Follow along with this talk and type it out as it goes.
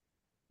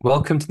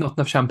Welcome to Not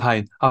Enough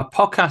Champagne, a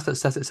podcast that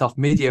sets itself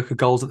mediocre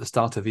goals at the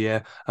start of the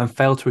year and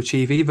failed to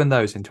achieve even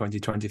those in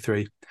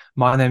 2023.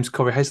 My name's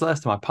Cory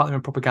Hazelhurst and my partner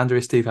in propaganda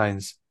is Steve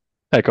Haynes.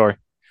 Hey, Cory.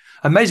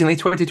 Amazingly,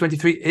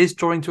 2023 is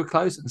drawing to a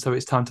close, and so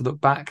it's time to look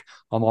back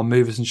on our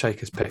movers and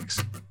shakers picks.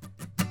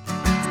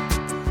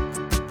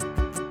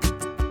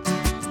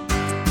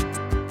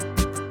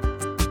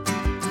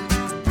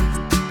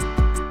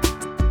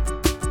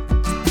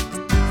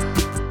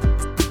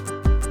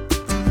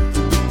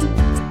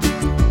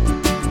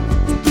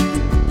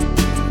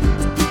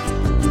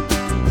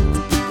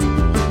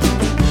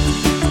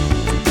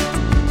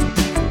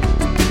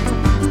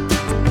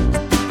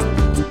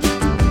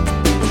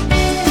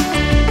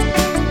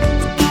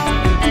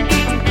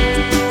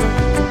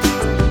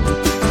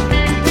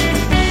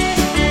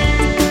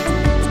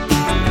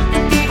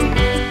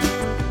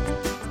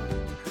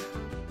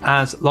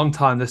 As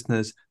long-time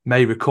listeners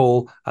may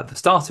recall, at the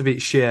start of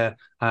each year,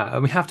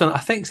 and we have done, I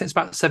think, since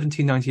about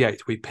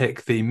 1798, we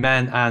pick the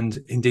men and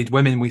indeed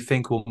women we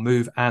think will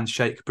move and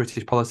shake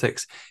British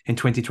politics in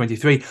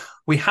 2023.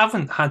 We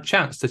haven't had a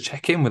chance to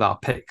check in with our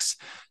picks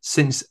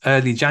since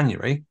early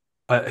January.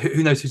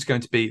 Who knows who's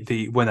going to be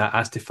the winner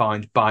as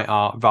defined by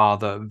our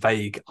rather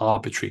vague,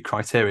 arbitrary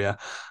criteria.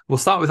 We'll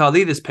start with our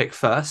leaders pick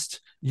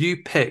first.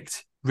 You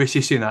picked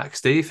Rishi Sunak,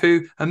 Steve,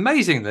 who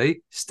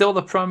amazingly still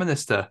the Prime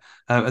Minister,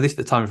 at least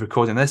at the time of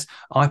recording this.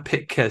 I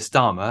picked Keir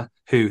Starmer,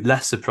 who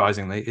less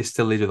surprisingly is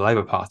still leader of the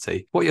Labour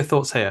Party. What are your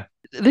thoughts here?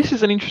 This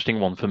is an interesting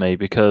one for me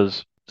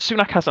because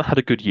Sunak hasn't had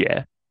a good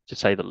year, to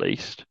say the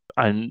least.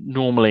 And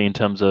normally, in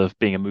terms of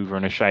being a mover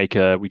and a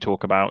shaker, we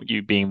talk about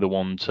you being the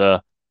one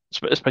to,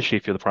 especially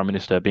if you're the Prime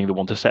Minister, being the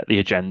one to set the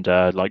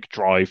agenda, like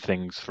drive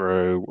things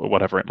through, or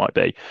whatever it might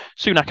be.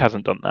 Sunak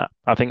hasn't done that.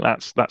 I think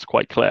that's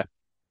quite clear.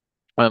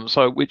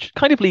 So which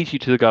kind of leads you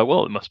to go,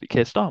 well, it must be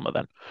Keir Starmer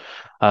then.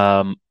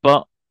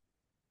 But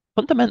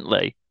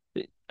fundamentally,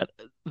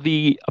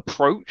 the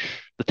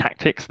approach, the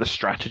tactics, the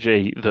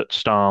strategy that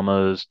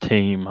Starmer's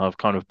team have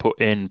kind of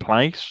put in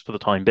place for the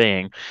time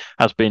being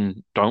has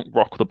been don't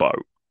rock the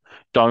boat.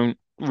 Don't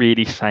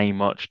really say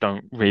much.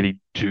 Don't really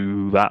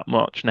do that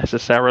much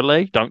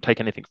necessarily. Don't take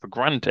anything for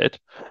granted.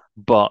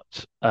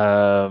 But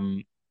you're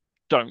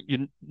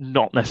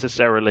not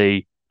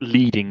necessarily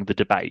leading the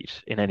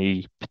debate in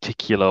any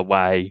particular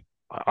way.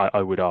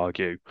 I would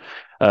argue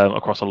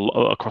across a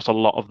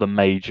lot of the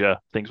major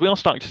things. We are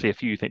starting to see a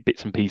few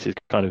bits and pieces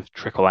kind of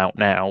trickle out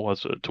now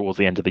as towards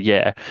the end of the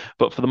year,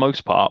 but for the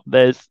most part,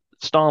 there's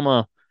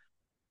Starmer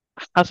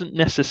hasn't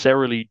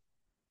necessarily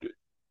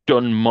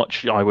done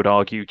much. I would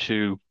argue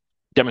to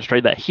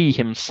demonstrate that he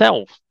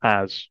himself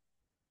has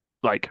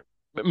like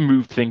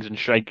moved things and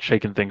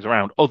shaken things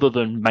around, other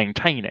than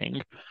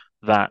maintaining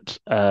that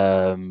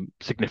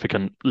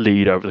significant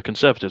lead over the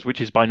Conservatives,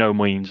 which is by no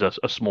means a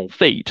small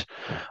feat.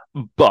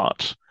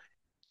 But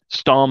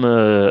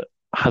Starmer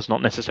has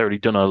not necessarily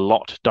done a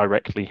lot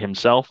directly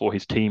himself, or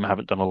his team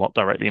haven't done a lot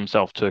directly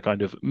himself to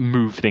kind of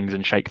move things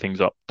and shake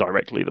things up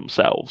directly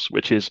themselves,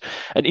 which is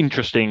an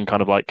interesting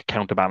kind of like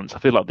counterbalance. I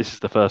feel like this is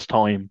the first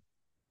time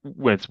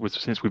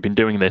since we've been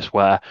doing this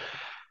where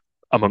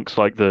amongst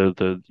like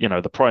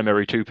the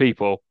primary two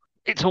people,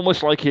 it's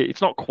almost like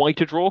it's not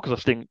quite a draw because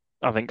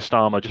I think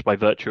Starmer, just by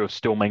virtue of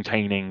still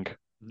maintaining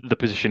the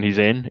position he's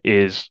in,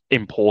 is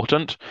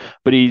important,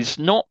 but he's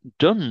not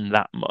done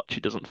that much.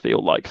 It doesn't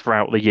feel like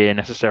throughout the year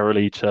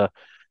necessarily to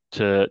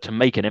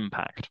make an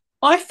impact.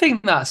 I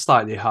think that's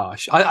slightly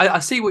harsh. I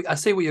see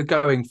what you're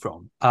going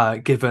from,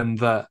 given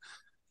that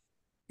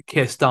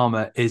Keir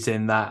Starmer is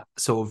in that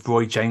sort of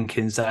Roy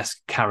Jenkins-esque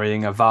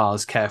carrying a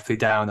vase carefully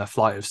down a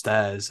flight of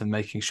stairs and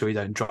making sure you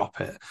don't drop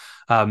it.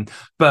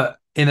 But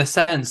in a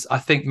sense, I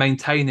think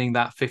maintaining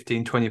that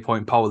 15, 20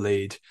 point poll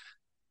lead,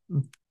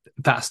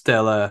 that's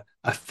still a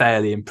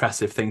fairly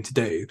impressive thing to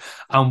do.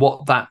 And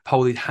what that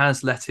poll lead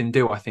has let him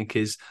do, I think,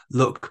 is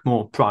look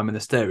more prime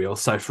ministerial.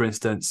 So, for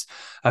instance,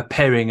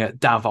 appearing at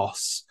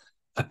Davos,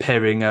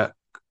 appearing at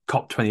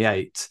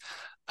COP28,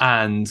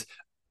 and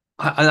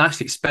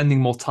actually spending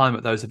more time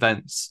at those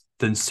events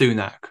than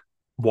Sunak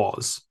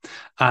was.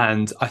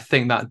 And I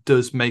think that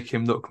does make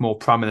him look more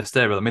prime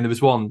ministerial. I mean, there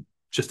was one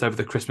just over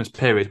the Christmas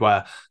period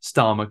where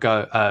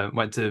Starmer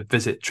went to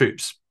visit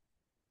troops.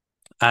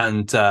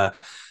 And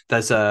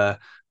there's a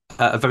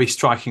very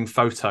striking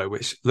photo,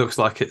 which looks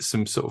like it's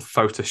some sort of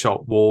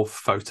Photoshop war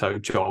photo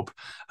job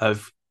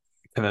of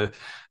kind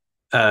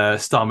of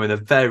Starmer with a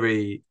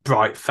very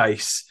bright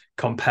face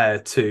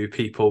compared to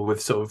people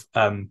with sort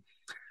of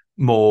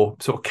more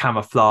sort of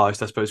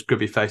camouflaged, I suppose,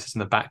 grubby faces in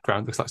the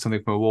background. Looks like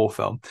something from a war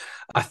film.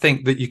 I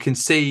think that you can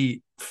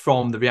see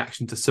from the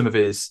reaction to some of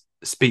his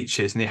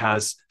speeches, and he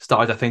has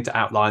started, I think, to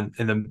outline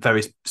in the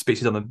various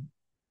speeches on the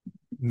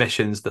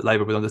missions that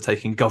Labour was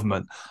undertaking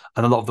government,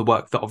 and a lot of the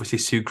work that obviously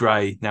Sue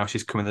Gray, now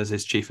she's coming as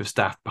his chief of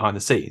staff behind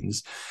the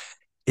scenes,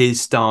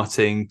 is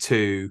starting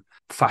to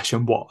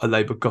fashion what a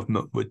Labour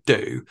government would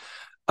do.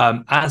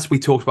 As we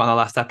talked about in our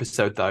last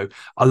episode, though,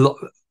 a lot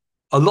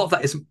of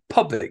that isn't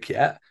public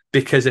yet,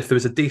 because if there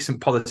was a decent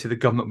policy, the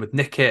government would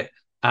nick it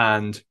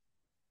and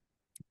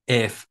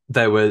if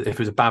it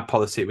was a bad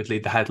policy, it would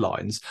lead the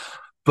headlines.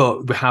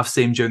 But we have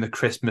seen during the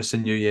Christmas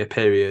and New Year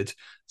period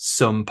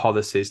some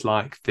policies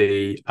like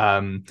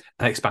an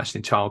expansion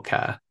in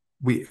childcare.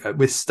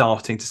 We're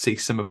starting to see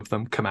some of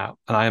them come out,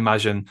 and I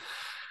imagine.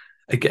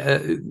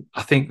 Again,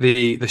 I think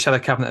the shadow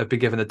cabinet have been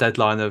given a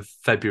deadline of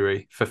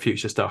February for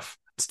future stuff.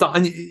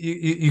 And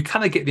you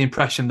kind of get the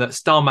impression that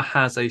Starmer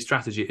has a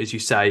strategy, as you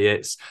say.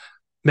 It's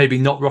maybe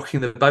not rocking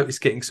the boat; it's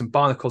getting some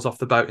barnacles off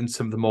the boat in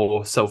some of the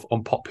more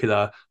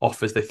unpopular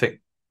offers they think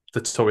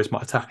the Tories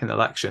might attack in the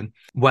election.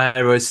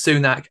 Whereas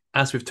Sunak,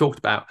 as we've talked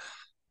about,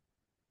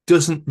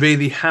 doesn't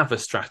really have a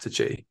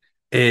strategy.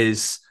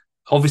 Is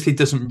obviously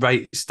doesn't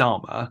rate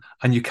Starmer,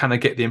 and you kind of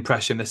get the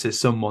impression this is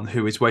someone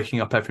who is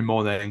waking up every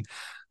morning.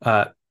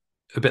 A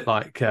bit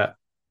like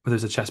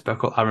there's a chess player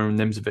called Aaron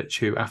Nimzovich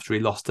who, after he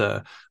lost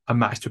a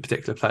match to a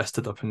particular player,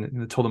 stood up in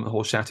the tournament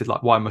hall, shouted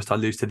like, "Why must I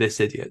lose to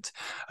this idiot?"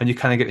 And you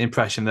kind of get the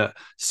impression that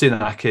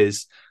Sunak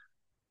is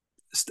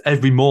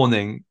every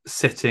morning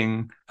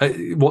sitting,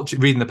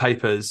 reading the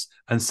papers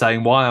and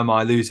saying, "Why am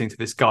I losing to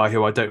this guy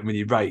who I don't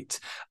really rate?"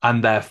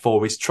 And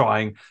therefore is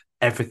trying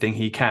everything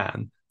he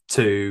can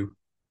to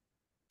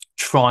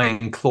try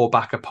and claw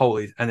back a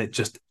poll, and it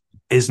just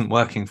isn't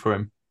working for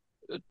him.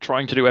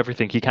 Trying to do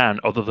everything he can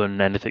other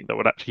than anything that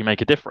would actually make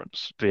a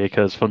difference,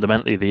 because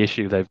fundamentally the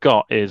issue they've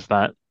got is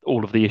that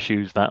all of the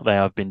issues that they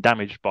have been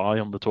damaged by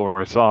on the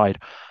Tory side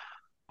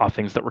are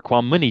things that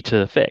require money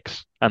to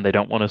fix, and they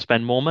don't want to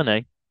spend more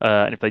money.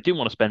 And if they do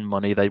want to spend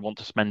money, they want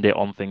to spend it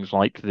on things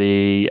like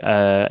the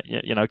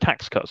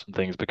tax cuts and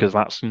things, because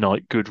that's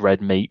not good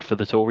red meat for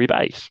the Tory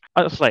base.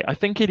 As I say, I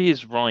think it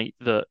is right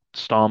that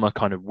Starmer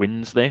kind of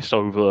wins this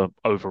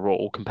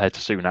overall compared to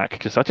Sunak,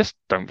 because I just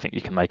don't think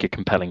you can make a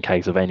compelling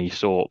case of any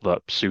sort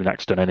that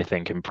Sunak's done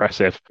anything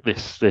impressive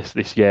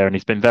this year, and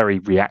he's been very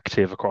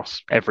reactive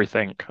across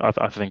everything.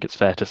 I think it's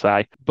fair to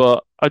say,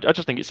 but I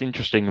just think it's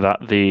interesting that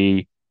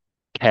the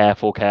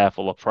careful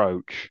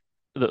approach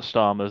that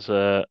Starmer's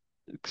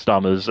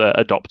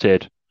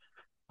adopted,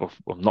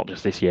 well, not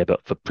just this year,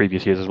 but for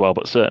previous years as well,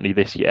 but certainly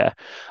this year,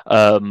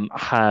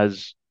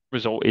 has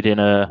resulted in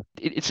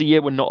it's a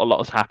year when not a lot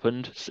has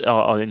happened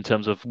in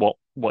terms of what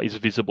is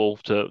visible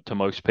to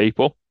most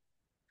people.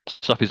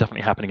 Stuff is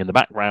definitely happening in the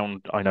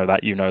background. I know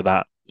that, you know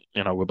that,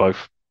 we're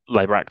both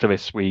Labour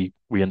activists. We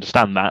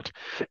understand that,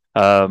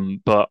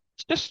 but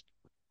it's just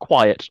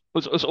quiet.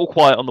 It's all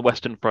quiet on the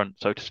Western Front,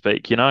 so to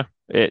speak.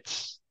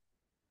 It's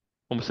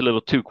almost a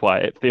little too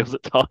quiet, it feels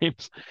at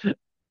times.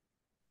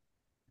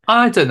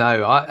 I don't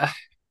know.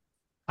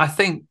 I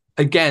think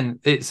again,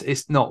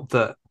 it's not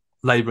that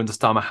Labour under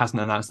Starmer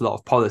hasn't announced a lot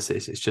of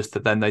policies. It's just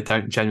that then they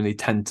don't generally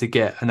tend to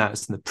get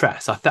announced in the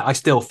press. I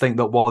still think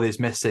that what is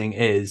missing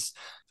is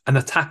an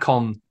attack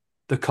on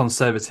the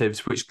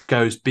Conservatives, which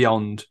goes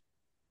beyond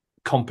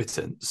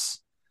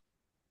competence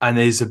and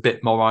is a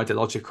bit more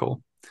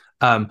ideological.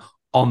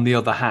 On the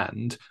other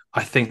hand,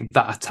 I think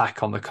that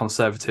attack on the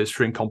Conservatives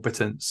for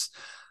incompetence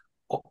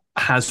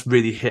has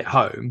really hit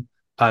home,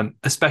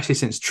 especially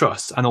since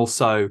Truss, and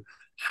also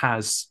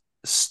has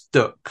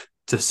stuck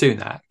to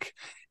Sunak,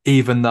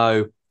 even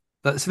though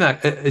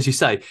Sunak, as you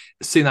say,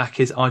 Sunak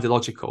is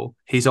ideological.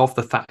 He's of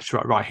the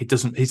Thatcherite right.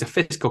 He's a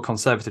fiscal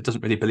conservative,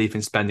 doesn't really believe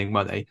in spending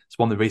money. It's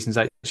one of the reasons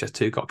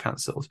HS2 got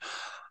cancelled.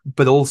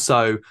 But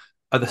also,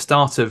 at the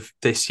start of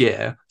this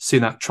year,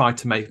 Sunak tried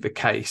to make the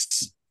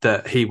case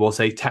that he was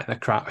a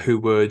technocrat who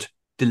would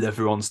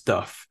deliver on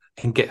stuff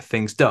and get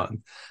things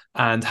done,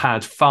 and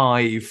had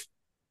five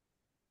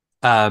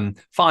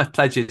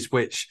pledges,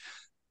 which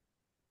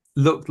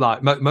looked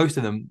like most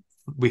of them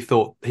we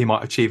thought he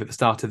might achieve at the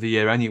start of the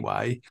year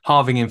anyway.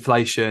 Halving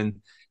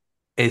inflation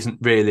isn't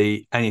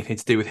really anything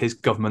to do with his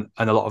government,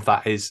 and a lot of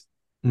that is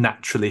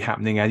naturally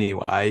happening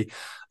anyway.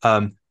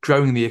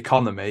 Growing the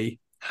economy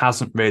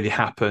hasn't really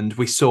happened.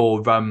 We saw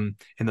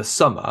in the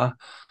summer,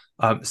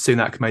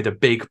 Sunak made a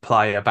big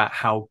play about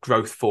how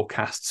growth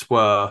forecasts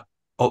were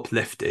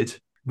uplifted,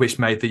 which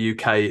made the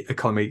UK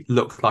economy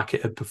look like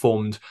it had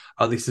performed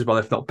at least as well,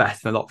 if not better,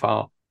 than a lot of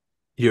our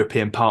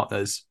European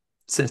partners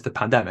since the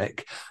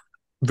pandemic.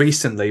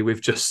 Recently,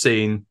 we've just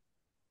seen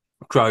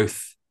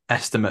growth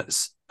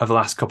estimates of the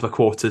last couple of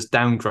quarters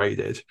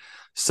downgraded,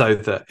 so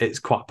that it's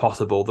quite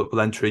possible that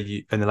we'll enter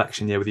an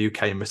election year with the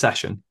UK in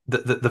recession.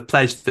 The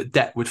pledge that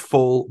debt would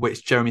fall,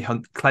 which Jeremy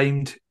Hunt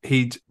claimed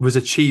he was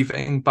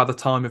achieving by the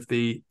time of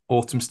the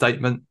autumn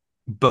statement,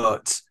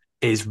 but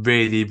is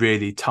really,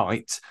 really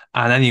tight.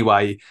 And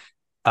anyway,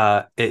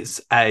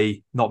 it's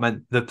not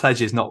meant. The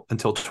pledge is not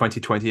until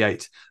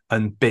 2028,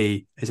 and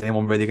B, is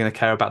anyone really going to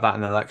care about that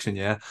in an election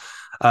year?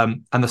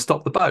 And the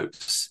stop the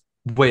boats,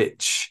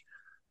 which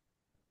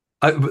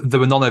there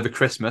were none over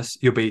Christmas.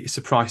 You'll be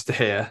surprised to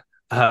hear.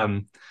 But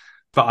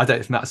I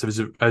don't think that's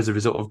as a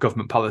result of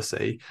government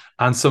policy,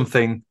 and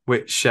something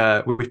which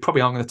we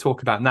probably aren't going to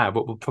talk about now,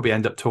 but we'll probably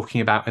end up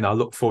talking about in our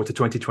look forward to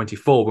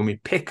 2024 when we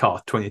pick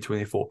our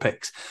 2024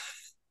 picks,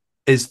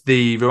 is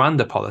the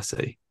Rwanda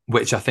policy,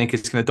 which I think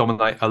is going to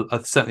dominate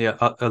certainly a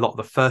lot of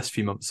the first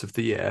few months of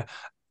the year.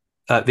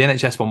 the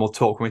NHS one we'll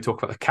talk when we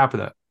talk about the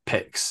cabinet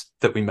picks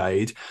that we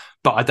made,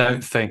 but I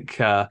don't think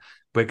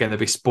we're going to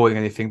be spoiling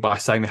anything by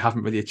saying they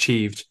haven't really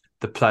achieved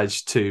the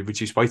pledge to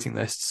reduce waiting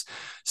lists.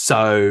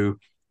 So,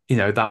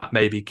 that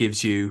maybe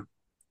gives you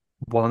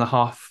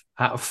 1.5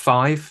 out of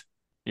 5.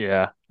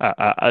 Yeah,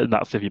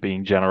 that's if you're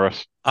being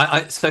generous.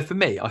 So for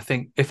me, I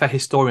think if a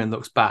historian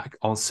looks back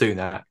on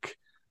Sunak,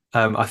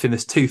 I think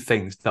there's 2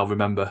 things they'll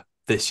remember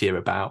this year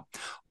about.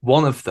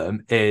 One of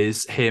them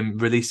is him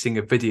releasing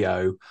a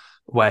video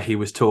where he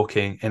was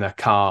talking in a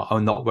car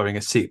and not wearing a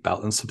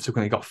seatbelt and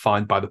subsequently got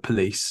fined by the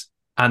police.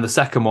 And the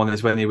second one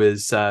is when he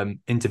was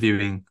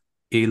interviewing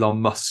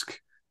Elon Musk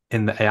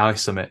in the AI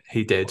summit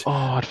he did. Oh,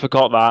 I'd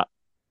forgot that.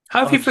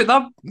 How have you put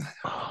that?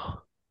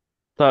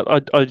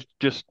 That I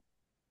just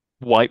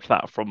wiped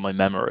that from my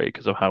memory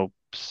because of how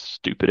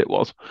stupid it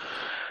was.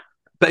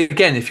 But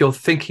again, if you're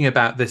thinking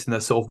about this in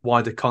a sort of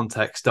wider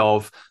context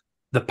of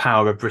the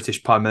power of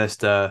British Prime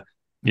Minister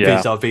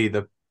vis-a-vis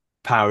the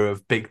power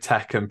of big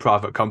tech and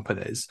private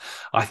companies,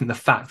 I think the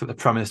fact that the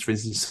Prime Minister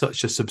is in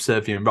such a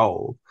subservient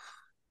role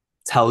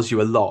tells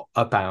you a lot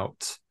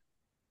about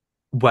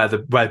where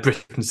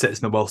Britain sits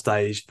in the world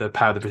stage, the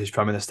power of the British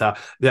Prime Minister.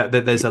 Yeah,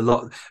 there's a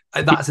lot.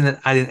 That's in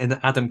an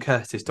Adam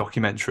Curtis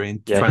documentary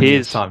in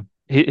time.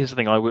 Here's the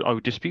thing: I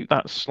would dispute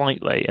that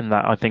slightly in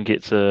that I think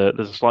there's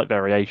a slight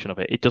variation of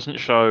it. It doesn't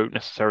show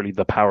necessarily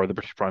the power of the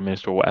British Prime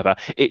Minister or whatever.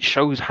 It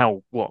shows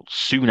what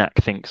Sunak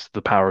thinks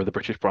the power of the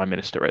British Prime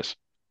Minister is.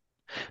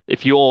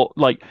 If you're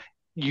like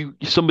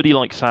somebody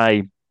like,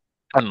 say,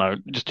 I don't know,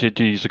 just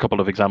to use a couple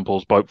of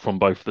examples, from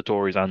both the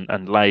Tories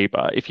and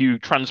Labour, if you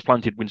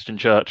transplanted Winston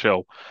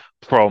Churchill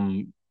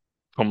from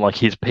like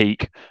his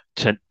peak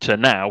to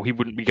now, he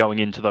wouldn't be going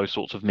into those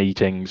sorts of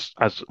meetings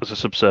as a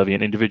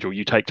subservient individual.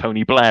 You take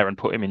Tony Blair and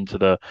put him into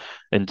the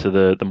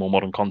more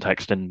modern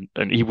context, and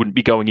he wouldn't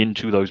be going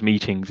into those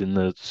meetings in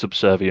the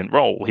subservient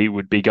role. He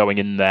would be going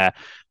in there.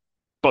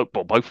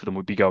 Both of them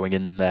would be going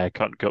in there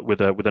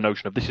with a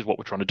notion of, this is what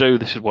we're trying to do,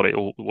 this is what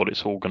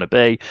it's all going to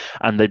be,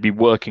 and they'd be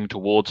working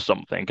towards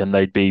something, and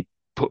they'd be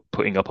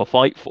putting up a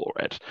fight for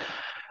it.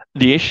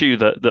 The issue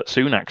that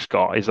Sunak's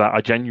got is that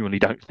I genuinely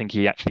don't think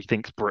he actually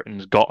thinks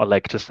Britain's got a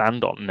leg to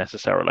stand on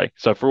necessarily.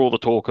 So for all the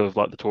talk of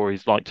like the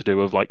Tories like to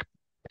do of like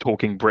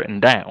talking Britain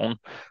down,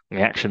 the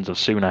actions of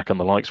Sunak and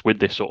the likes with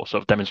this sort of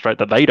stuff demonstrate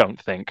that they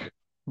don't think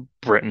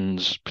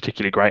Britain's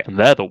particularly great, and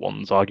they're the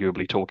ones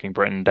arguably talking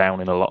Britain down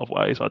in a lot of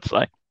ways, I'd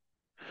say.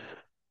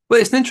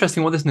 Well, it's an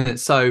interesting one, isn't it?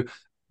 So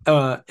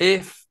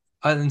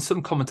and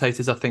some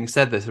commentators I think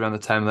said this around the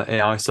time of the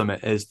AI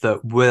summit, is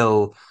that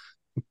will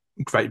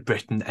Great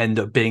Britain end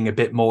up being a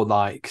bit more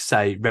like,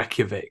 say,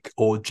 Reykjavik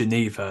or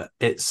Geneva?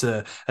 It's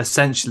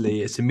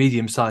essentially a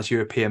medium-sized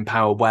European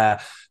power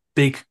where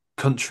big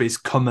countries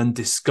come and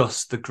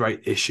discuss the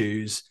great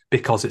issues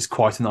because it's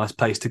quite a nice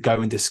place to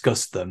go and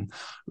discuss them,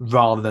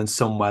 rather than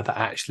somewhere that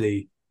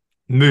actually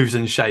moves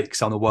and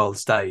shakes on the world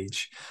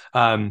stage.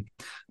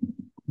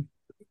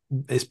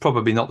 It's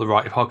probably not the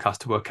right podcast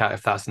to work out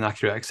if that's an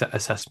accurate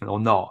assessment or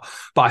not.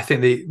 But I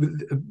think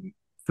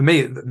for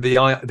me,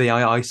 the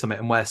II summit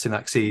and where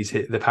Sunak sees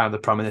the power of the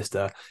Prime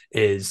Minister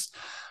is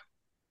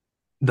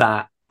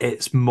that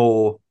it's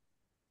more,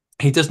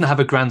 he doesn't have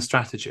a grand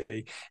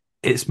strategy.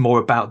 It's more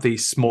about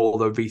these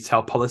smaller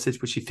retail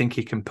policies which you think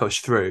he can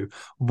push through,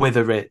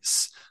 whether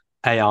it's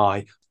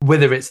AI,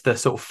 whether it's the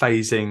sort of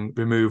phasing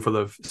removal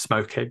of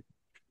smoking,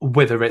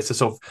 whether it's a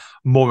sort of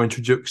more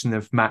introduction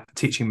of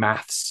teaching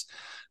maths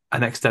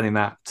and extending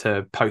that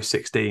to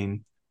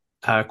post-16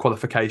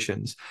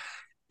 qualifications.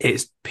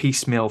 It's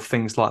piecemeal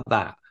things like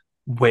that,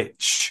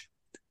 which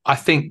I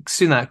think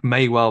Sunak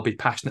may well be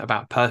passionate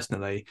about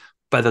personally,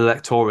 but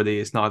electorally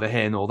is neither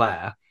here nor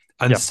there.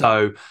 And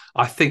so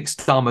I think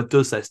Starmer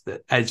does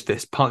edge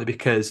this partly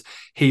because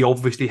he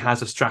obviously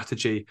has a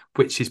strategy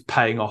which is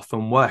paying off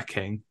and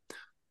working.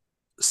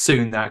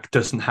 Sunak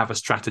doesn't have a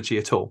strategy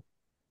at all.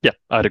 Yeah,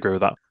 I'd agree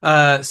with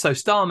that. So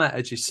Starmer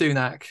edges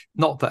Sunak.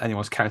 Not that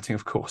anyone's counting,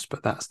 of course,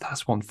 but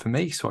that's one for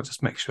me. So I'll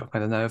just make sure I've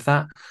made a note of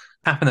that.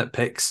 Cabinet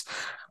picks.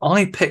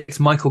 I picked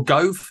Michael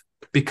Gove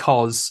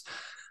because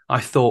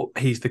I thought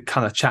he's the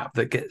kind of chap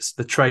that gets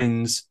the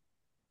trains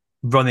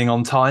running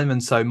on time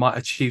and so might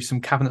achieve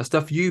some cabinet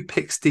stuff. You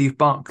picked Steve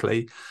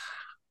Barclay,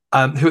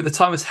 who at the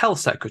time was health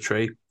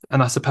secretary,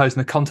 and I suppose in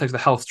the context of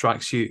the health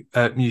strikes, you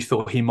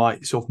thought he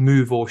might sort of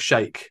move or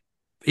shake,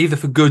 either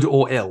for good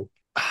or ill.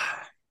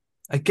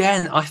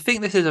 Again, I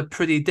think this is a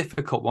pretty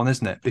difficult one,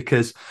 isn't it?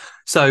 Because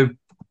Steve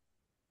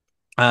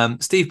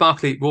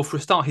Barclay, well, for a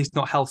start, he's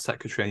not health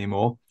secretary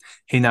anymore.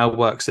 He now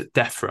works at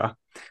DEFRA,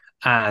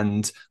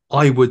 and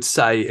I would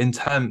say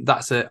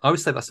that's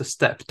a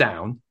step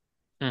down.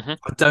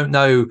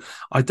 Mm-hmm.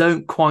 I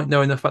don't quite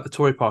know enough about the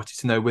Tory party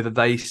to know whether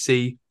they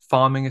see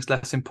farming as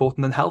less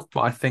important than health,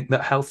 but I think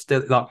that health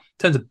still, like, in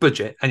terms of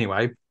budget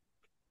anyway,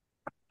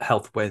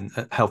 health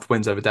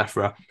wins over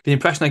DEFRA. The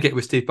impression I get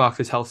with Steve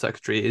Barclay's health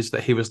secretary is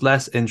that he was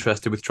less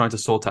interested with trying to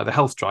sort out the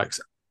health strikes,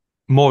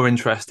 more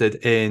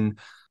interested in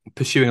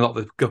pursuing a lot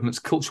of the government's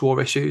culture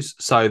war issues.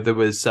 So there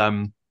was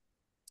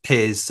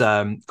his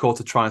call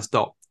to try and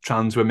stop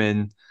trans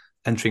women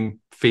entering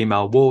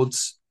female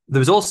wards. There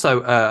was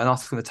also an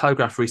article in the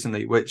Telegraph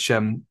recently, which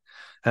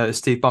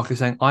Steve Barclay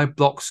saying, "I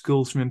blocked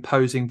schools from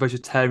imposing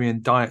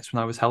vegetarian diets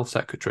when I was health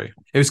secretary."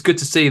 It was good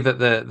to see that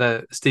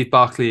the Steve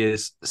Barclay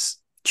is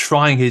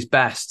trying his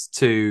best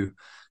to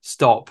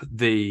stop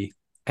the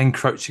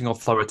encroaching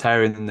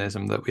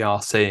authoritarianism that we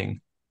are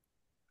seeing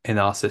in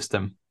our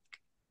system.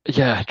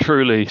 Yeah,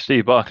 truly,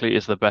 Steve Barkley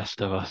is the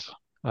best of us.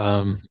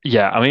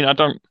 Yeah, I mean, I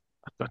don't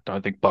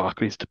think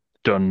Barkley's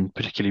done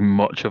particularly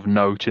much of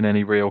note in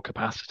any real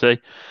capacity.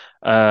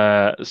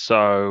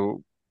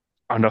 So,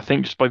 and I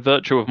think just by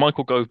virtue of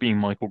Michael Gove being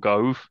Michael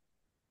Gove,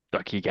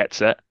 like he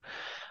gets it.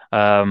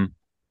 Um,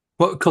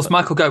 Well, because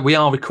Michael Gove, we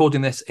are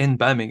recording this in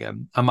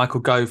Birmingham, and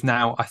Michael Gove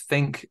now, I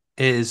think,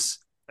 is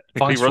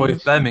Technically Viceroy of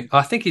runs. Birmingham.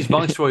 I think he's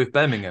Viceroy of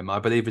Birmingham, I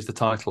believe is the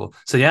title.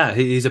 So yeah,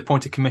 he's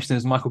appointed commissioner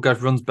as Michael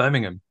Gove runs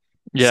Birmingham.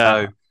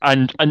 Yeah, So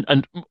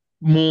and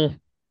more,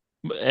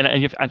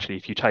 and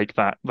if you take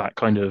that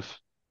kind of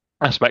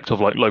aspect of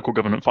like local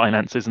government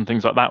finances and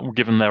things like that,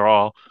 given there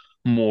are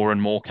more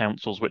and more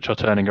councils which are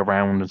turning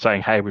around and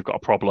saying, "Hey, we've got a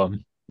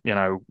problem."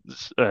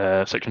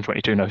 Section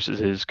 22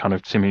 notices kind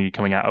of seemingly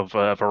coming out of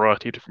a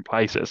variety of different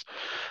places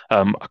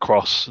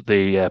across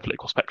the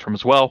political spectrum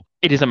as well.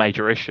 It is a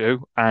major issue,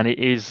 and it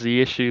is the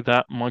issue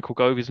that Michael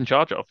Gove is in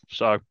charge of.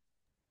 So,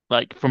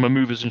 like from a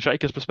movers and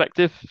shakers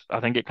perspective, I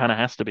think it kind of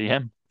has to be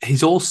him.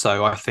 he's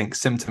also, I think,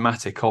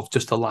 symptomatic of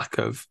just a lack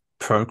of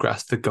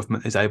progress the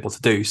government is able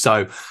to do.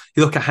 So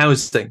you look at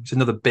housing, it's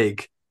another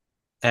big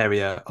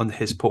area under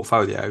his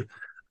portfolio.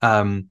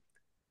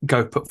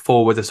 Go put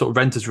forward a sort of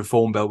renters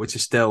reform bill, which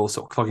is still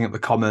sort of clogging up the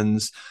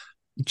Commons.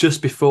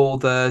 Just before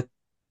the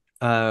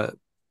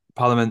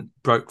Parliament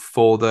broke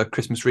for the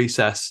Christmas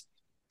recess,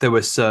 there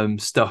was some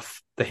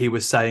stuff that he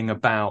was saying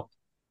about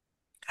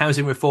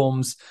housing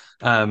reforms,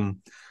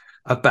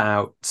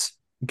 about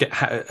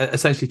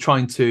essentially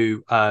trying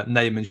to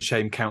name and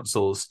shame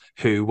councils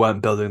who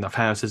weren't building enough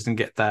houses and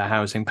get their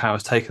housing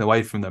powers taken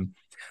away from them.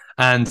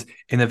 And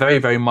in a very,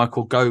 very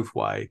Michael Gove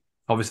way,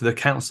 obviously the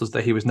councils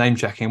that he was name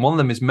checking, one of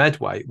them is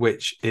Medway,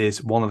 which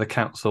is one of the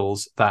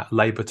councils that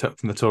Labour took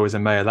from the Tories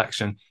in May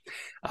election.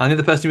 And the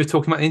other person he was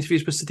talking about in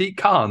interviews was Sadiq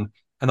Khan.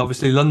 And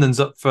obviously London's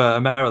up for a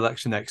mayor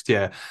election next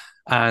year.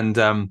 And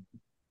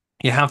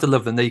you have to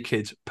love the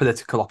naked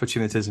political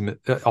opportunism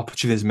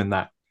in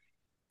that.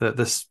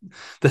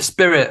 The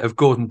spirit of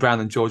Gordon Brown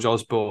and George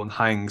Osborne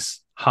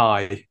hangs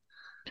high.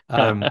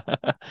 Yeah,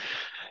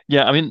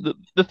 I mean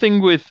the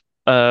thing with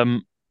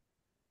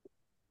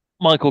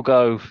Michael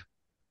Gove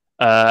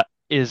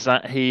is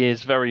that he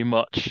is very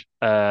much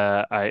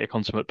a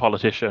consummate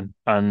politician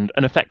and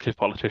an effective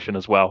politician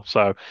as well.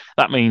 So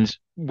that means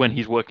when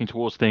he's working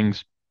towards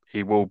things,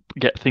 he will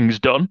get things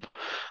done,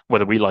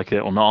 whether we like it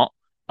or not.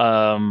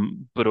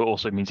 But it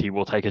also means he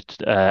will take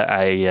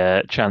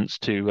a chance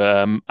to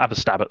have a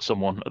stab at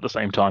someone at the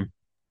same time.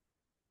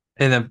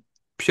 In a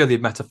purely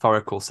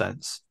metaphorical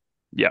sense,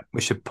 Yeah.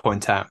 we should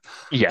point out.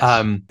 Yes.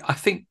 I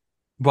think,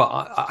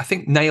 I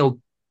think nailed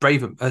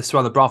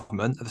Suella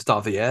Braverman at the start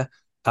of the year,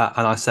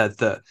 and I said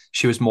that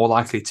she was more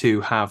likely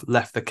to have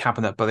left the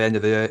cabinet by the end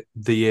of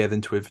the year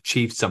than to have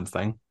achieved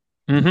something.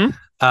 Hmm.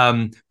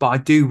 But I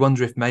do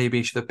wonder if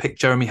maybe she should have picked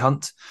Jeremy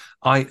Hunt.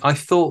 I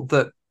thought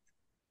that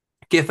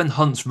given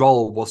Hunt's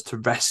role was to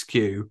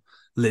rescue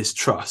Liz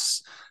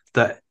Truss,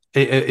 that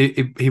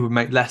he would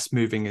make less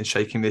moving and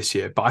shaking this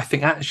year. But I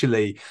think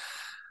actually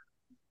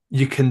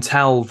you can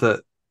tell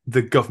that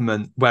the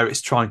government, where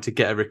it's trying to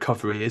get a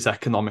recovery, is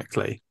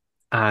economically.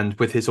 And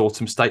with his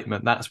autumn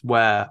statement, that's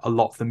where a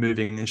lot of the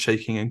moving and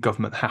shaking in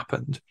government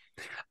happened.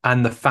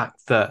 And the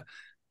fact that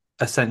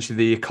essentially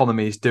the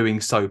economy is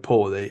doing so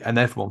poorly and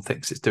everyone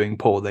thinks it's doing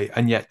poorly.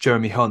 And yet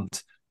Jeremy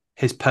Hunt,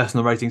 his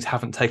personal ratings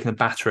haven't taken a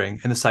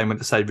battering in the same way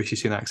that, say, Rishi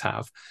Sunak's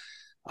have,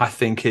 I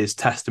think is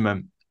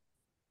testament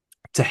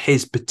to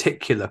his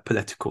particular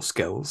political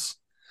skills.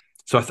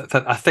 So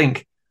I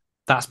think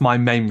that's my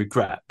main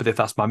regret. But if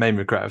that's my main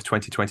regret of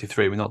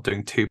 2023, we're not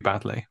doing too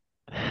badly.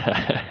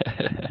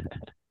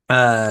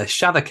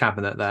 Shadow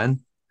Cabinet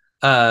then.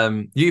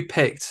 You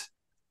picked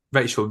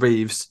Rachel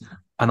Reeves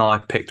and I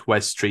picked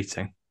Wes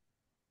Streeting.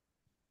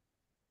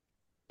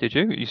 Did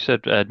you? You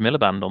said Ed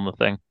Miliband on the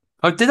thing.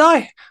 Oh, did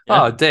I?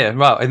 Yeah. Oh dear.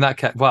 Well, in that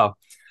case, well,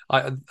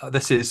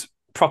 this is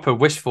proper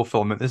wish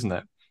fulfillment, isn't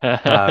it?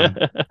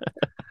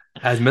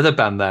 As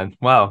Miliband then.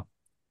 Well,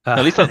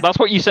 At least that's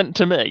what you sent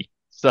to me.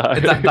 So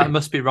that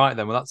must be right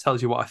then. Well, that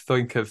tells you what I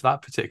think of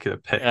that particular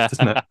pick,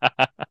 doesn't it?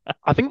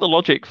 I think the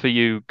logic for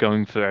you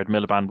going for Ed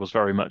Miliband was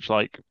very much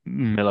like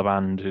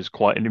Miliband is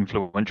quite an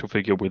influential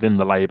figure within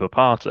the Labour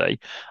Party,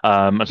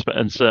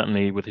 and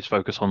certainly with his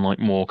focus on like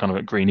more kind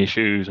of green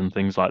issues and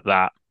things like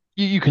that.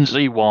 You can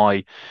see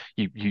why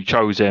you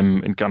chose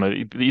him, and kind of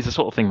he's the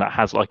sort of thing that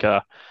has like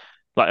a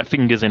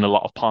fingers in a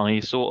lot of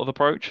pies sort of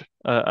approach,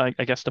 I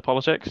guess, to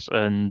politics.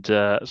 And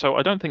so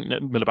I don't think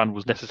that Miliband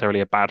was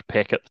necessarily a bad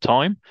pick at the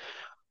time.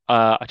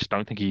 I just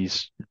don't think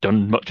he's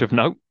done much of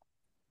note.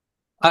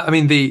 I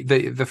mean,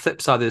 the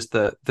flip side is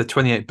that the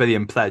 28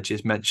 billion pledge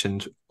is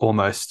mentioned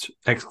almost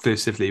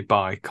exclusively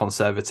by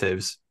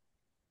Conservatives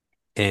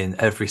in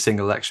every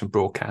single election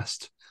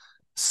broadcast.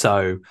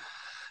 So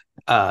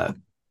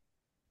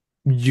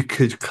you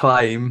could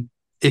claim,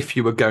 if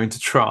you were going to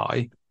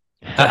try,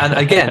 and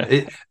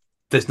again,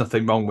 there's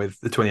nothing wrong with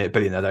the 28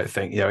 billion. I don't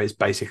think, it's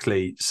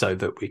basically so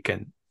that we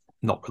can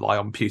not rely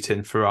on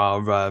Putin for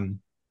our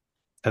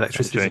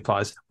electricity Energy.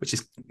 supplies, which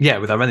is,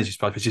 with our energy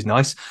supplies, which is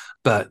nice.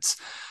 But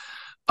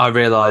I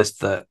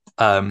realised that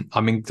I'm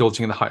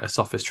indulging in the height of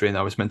sophistry, and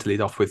I was meant to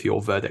lead off with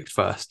your verdict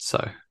first.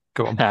 So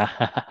go on.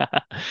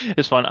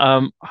 It's fine.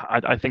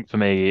 I think for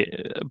me,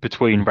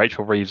 between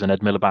Rachel Reeves and Ed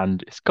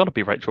Miliband, it's got to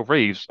be Rachel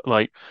Reeves.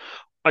 Like,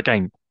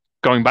 again,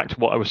 going back to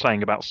what I was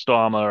saying about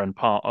Starmer and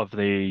part of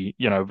the,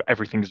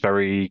 everything's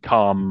very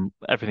calm,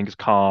 everything is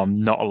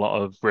calm, not a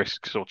lot of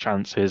risks or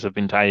chances have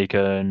been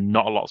taken,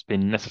 not a lot's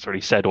been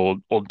necessarily said or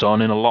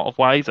done in a lot of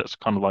ways. That's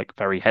kind of like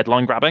very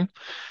headline grabbing.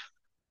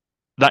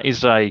 That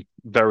is a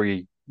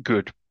very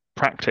good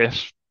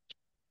practice,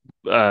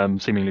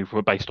 seemingly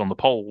based on the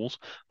polls.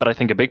 But I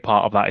think a big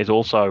part of that is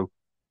also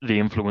the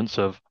influence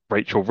of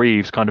Rachel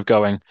Reeves kind of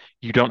going,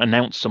 you don't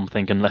announce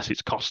something unless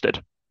it's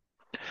costed.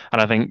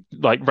 And I think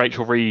like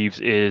Rachel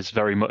Reeves is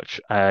very much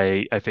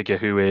a figure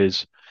who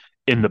is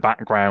in the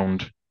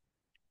background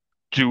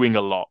doing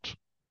a lot.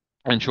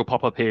 And she'll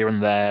pop up here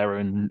and there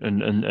and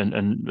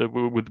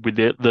with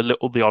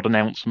the odd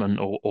announcement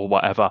or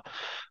whatever.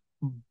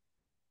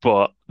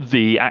 But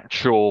the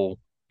actual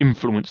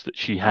influence that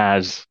she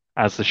has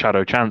as the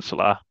Shadow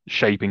Chancellor,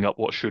 shaping up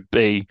what should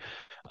be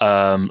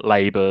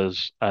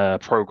Labour's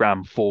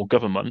programme for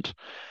government,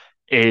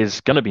 is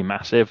going to be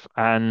massive.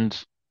 And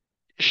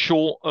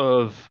short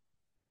of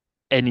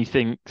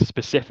anything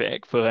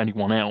specific for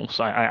anyone else,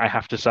 I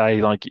have to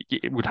say, like,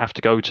 it would have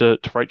to go to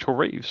Rachel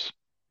Reeves.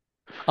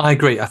 I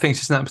agree. I think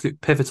she's an absolute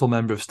pivotal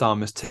member of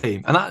Starmer's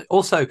team. And that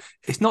also,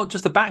 it's not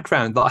just the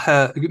background, but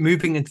her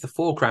moving into the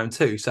foreground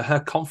too. So her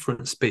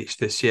conference speech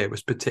this year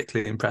was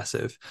particularly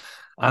impressive.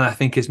 And I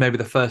think is maybe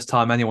the first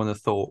time anyone had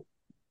thought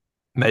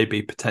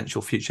maybe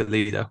potential future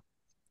leader,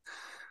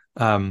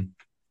 in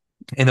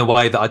a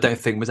way that I don't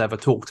think was ever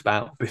talked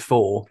about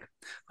before.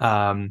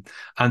 And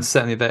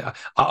certainly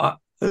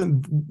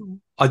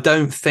I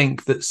don't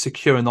think that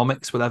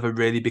securonomics will ever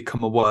really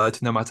become a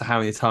word, no matter how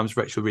many times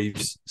Rachel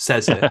Reeves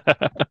says it.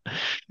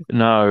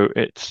 No,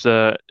 it's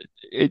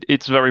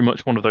very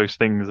much one of those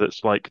things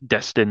that's like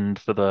destined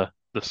for the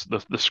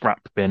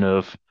scrap bin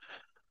of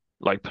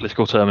like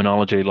political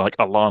terminology, like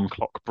alarm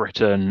clock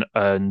Britain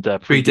and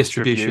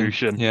Redistribution.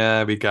 predistribution.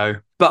 Yeah, we go.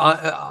 But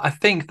I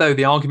think, though,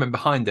 the argument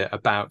behind it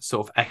about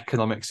sort of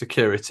economic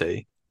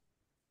security,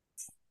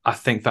 I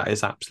think that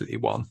is absolutely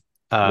one.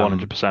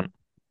 100%.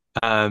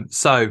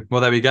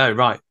 Well, there we go.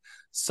 Right.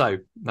 So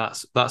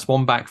that's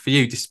one back for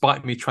you,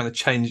 despite me trying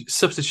to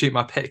substitute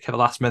my pick at the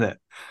last minute.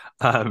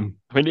 I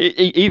mean,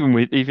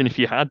 even if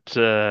you had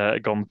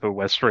gone for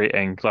West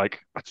Streeting, like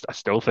I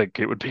still think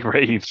it would be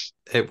Reeves.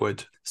 It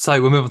would.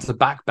 So we'll move on to the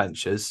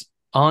backbenchers.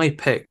 I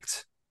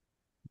picked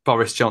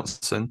Boris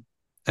Johnson,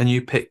 and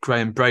you picked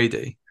Graham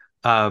Brady.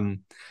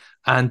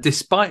 And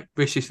despite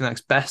Rishi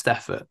Sunak's best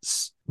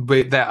efforts,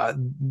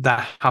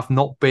 there have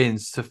not been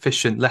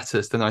sufficient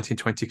letters to the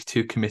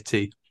 1922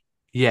 committee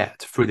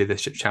yet for the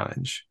leadership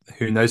challenge.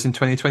 Who knows in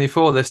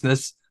 2024,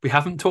 listeners? We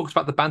haven't talked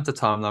about the banter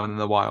timeline in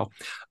a while.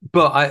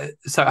 But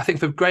I think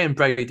for Graham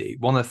Brady,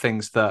 one of the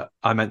things that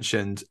I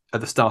mentioned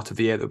at the start of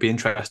the year that would be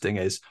interesting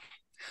is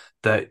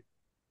that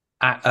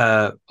at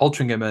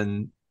Altrincham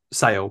and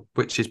Sale,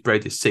 which is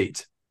Brady's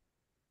seat,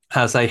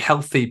 has a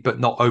healthy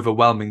but not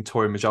overwhelming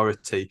Tory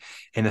majority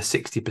in a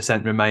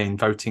 60% Remain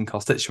voting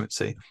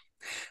constituency.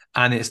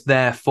 And it's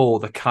therefore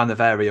the kind of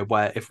area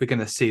where, if we're going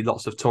to see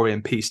lots of Tory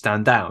MPs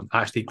stand down,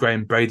 actually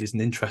Graham Brady is an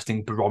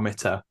interesting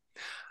barometer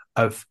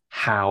of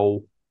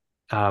how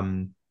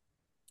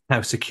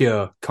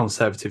secure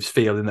Conservatives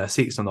feel in their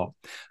seats or not.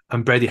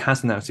 And Brady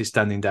has announced he's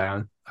standing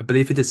down. I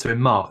believe he did so in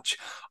March,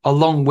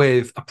 along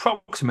with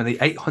approximately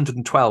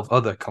 812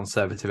 other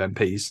Conservative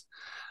MPs.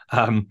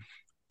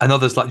 And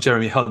others like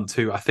Jeremy Hunt,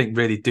 who I think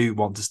really do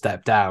want to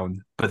step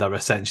down, but are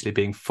essentially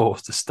being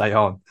forced to stay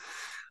on.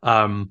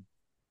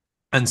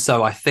 And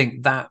so I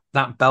think that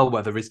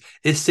bellwether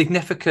is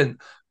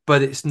significant,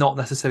 but it's not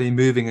necessarily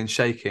moving and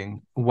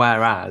shaking.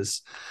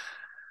 Whereas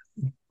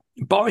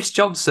Boris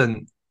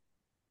Johnson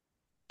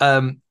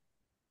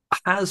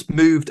has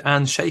moved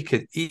and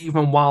shaken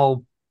even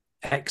while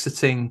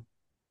exiting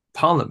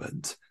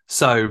Parliament.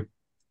 So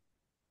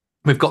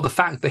we've got the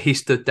fact that he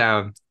stood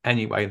down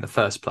anyway in the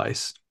first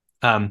place.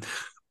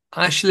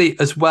 Actually,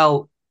 as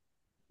well,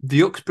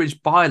 the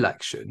Uxbridge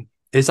by-election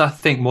is, I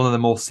think, one of the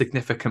more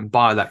significant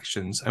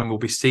by-elections and will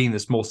be seen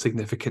as more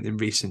significant in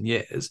recent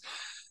years,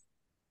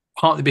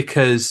 partly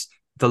because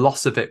the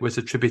loss of it was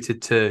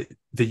attributed to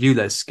the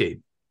ULEZ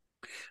scheme.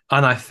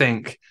 And I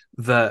think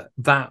that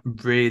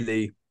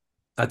really,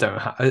 I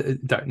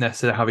don't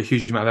necessarily have a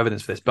huge amount of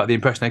evidence for this, but the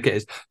impression I get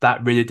is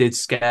that really did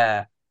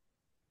scare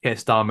Keir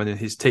Starmer and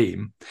his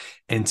team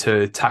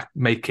into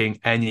making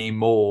any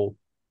more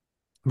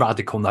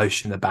radical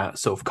notion about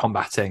sort of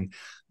combating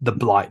the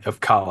blight of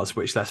cars,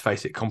 which, let's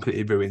face it,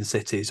 completely ruins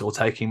cities, or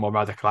taking more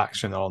radical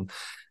action on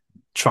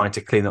trying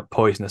to clean up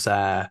poisonous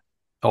air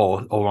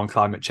or on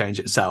climate change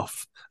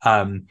itself.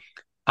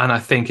 And I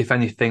think, if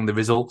anything, the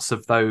results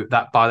of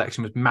that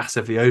by-election was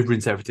massively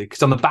over-interpreted,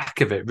 because on the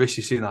back of it,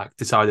 Rishi Sunak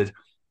decided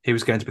he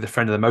was going to be the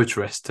friend of the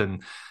motorist,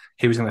 and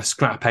he was going to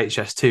scrap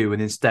HS2,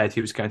 and instead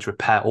he was going to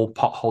repair all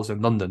potholes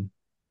in London.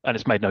 And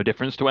it's made no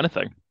difference to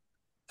anything,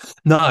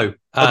 No.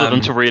 other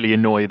than to really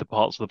annoy the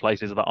parts of the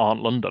places that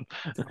aren't London.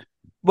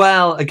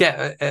 Well,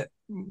 again,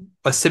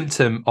 a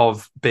symptom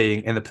of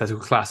being in the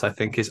political class, I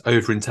think, is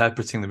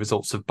over-interpreting the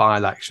results of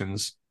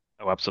by-elections.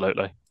 Oh,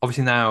 absolutely.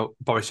 Obviously, now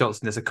Boris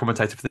Johnson is a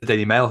commentator for the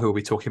Daily Mail, who we'll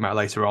be talking about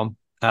later on.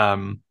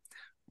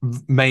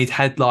 Made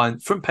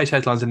front page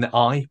headlines in the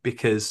Eye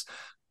because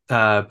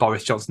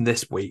Boris Johnson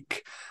this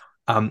week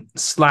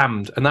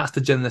slammed, and that's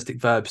the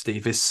journalistic verb,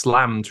 Steve, is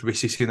slammed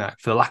Rishi Sunak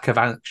for the lack of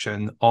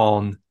action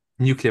on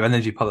nuclear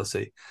energy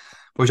policy,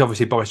 which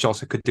obviously Boris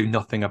Johnson could do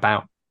nothing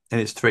about in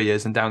his 3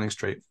 years in Downing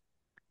Street.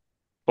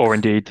 Or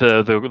indeed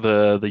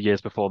the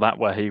years before that,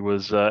 where he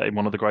was in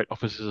one of the great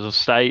offices of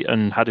state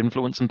and had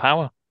influence and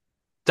power.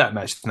 Don't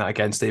mention that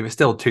again, Steve. It's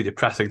still too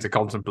depressing to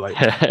contemplate.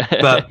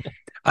 But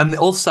and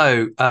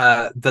also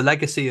the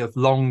legacy of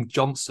Long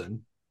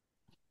Johnson,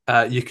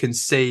 you can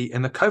see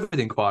in the COVID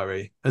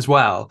inquiry as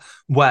well,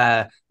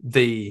 where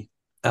the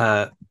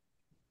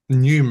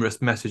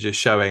numerous messages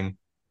showing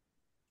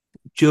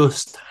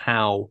just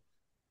how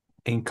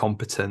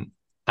incompetent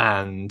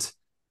and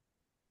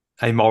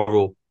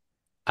amoral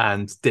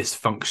and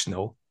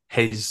dysfunctional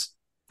his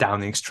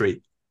Downing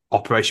Street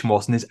operation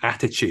was, and his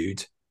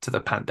attitude to the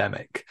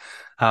pandemic.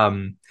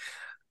 I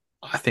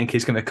think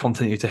he's going to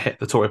continue to hit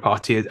the Tory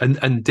party,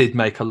 and did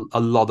make a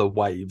lot of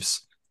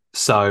waves.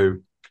 So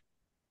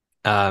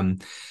I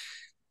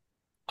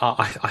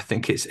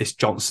think it's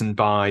Johnson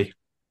by,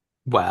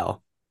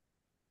 well,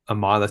 a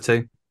mile or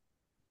two.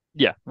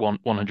 Yeah,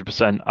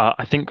 100%.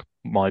 I think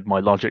my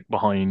logic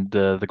behind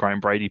the Graham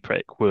Brady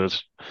pick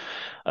was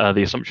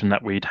the assumption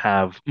that we'd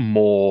have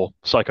more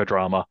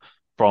psychodrama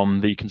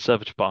from the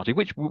Conservative Party,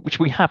 which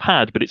we have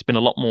had, but it's been a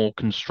lot more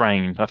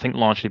constrained. I think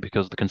largely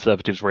because the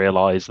Conservatives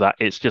realise that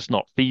it's just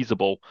not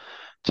feasible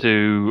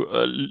to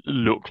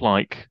look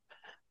like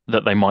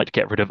that they might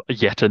get rid of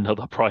yet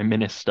another prime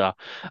minister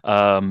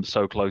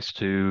so close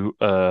to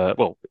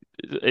so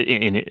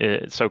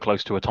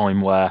close to a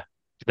time where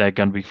they're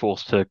going to be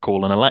forced to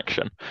call an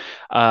election,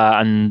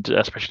 and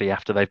especially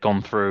after they've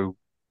gone through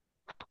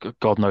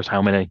God knows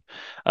how many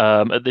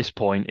at this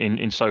point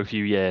in so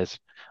few years.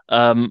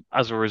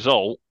 As a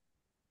result,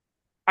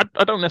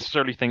 I don't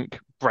necessarily think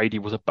Brady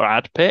was a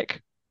bad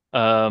pick,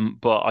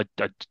 but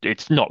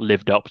it's not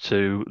lived up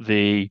to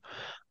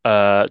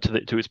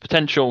to its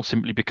potential,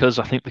 simply because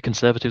I think the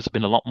Conservatives have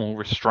been a lot more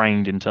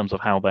restrained in terms of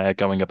how they're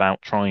going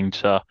about trying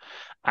to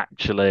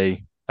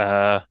actually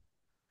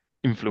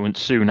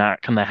influence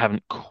Sunak, and they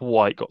haven't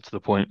quite got to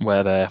the point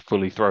where they're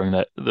fully throwing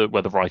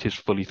where the right is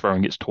fully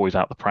throwing its toys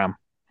out the pram,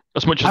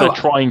 as much as they're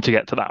trying to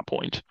get to that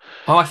point.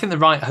 Oh, I think the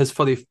right has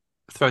fully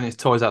thrown its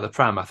toys out the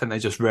pram. I think they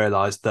just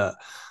realised that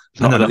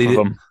it's not enough of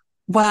them.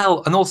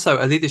 Well, and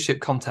also a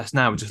leadership contest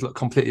now would just look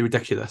completely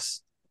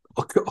ridiculous.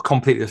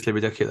 Completely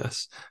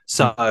ridiculous.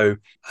 So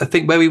I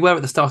think where we were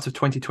at the start of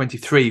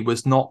 2023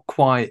 was not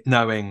quite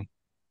knowing,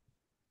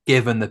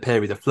 given the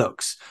period of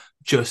flux,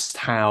 just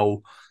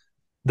how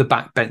the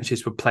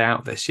backbenches would play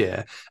out this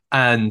year.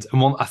 And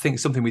I think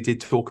something we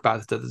did talk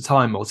about at the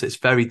time was it's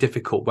very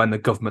difficult when the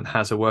government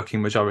has a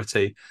working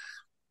majority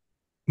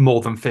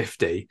more than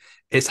 50.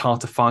 It's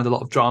hard to find a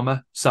lot of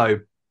drama. So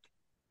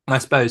I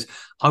suppose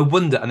I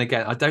wonder, and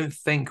again, I don't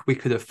think we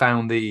could have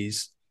found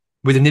these.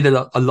 We'd have needed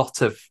a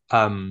lot of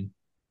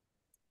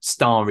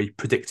starry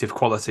predictive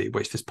quality,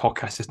 which this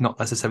podcast is not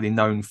necessarily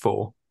known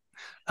for,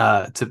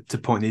 to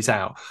point these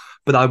out.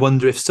 But I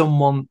wonder if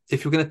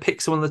you're going to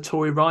pick someone on the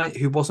Tory right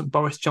who wasn't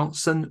Boris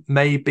Johnson,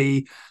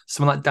 maybe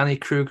someone like Danny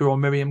Kruger or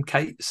Miriam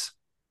Cates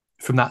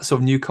from that sort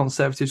of New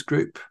Conservatives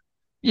group.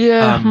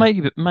 Yeah,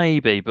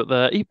 maybe,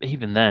 but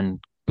even then,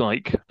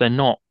 like, they're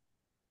not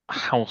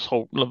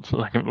household,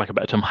 like a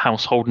better term,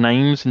 household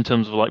names in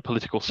terms of like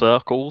political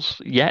circles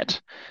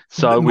yet.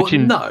 So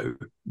no,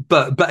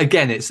 but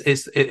again, it's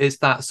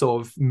that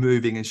sort of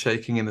moving and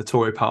shaking in the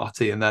Tory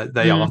party, and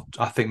they are,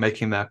 I think,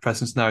 making their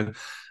presence known.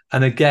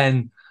 And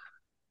again,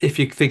 if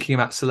you're thinking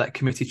about select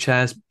committee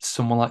chairs,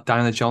 someone like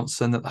Diana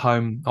Johnson at the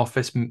Home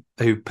Office,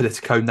 who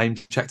Politico name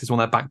checked as one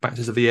of their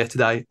backbenchers of the year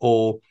today,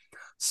 or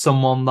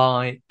someone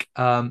like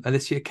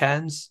Alicia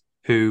Cairns,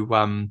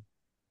 who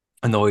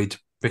annoyed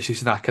Rishi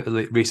Sunak at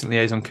the recent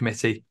liaison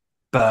committee.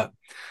 But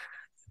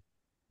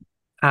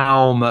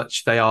how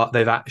much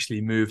they've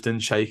actually moved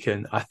and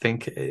shaken, I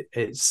think it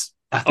is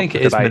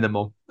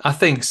minimal. I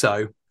think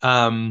so.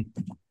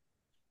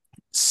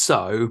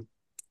 So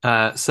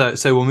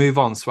we'll move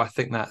on. So I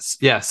think that's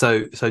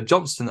So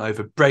Johnson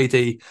over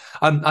Brady.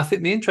 I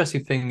think the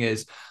interesting thing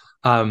is,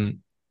 and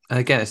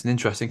again, it's an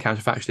interesting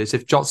counterfactual, is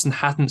if Johnson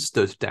hadn't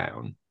stood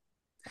down,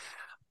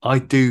 I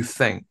do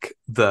think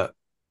that,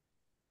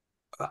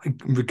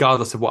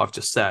 regardless of what I've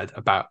just said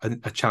about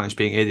a challenge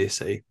being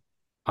idiocy,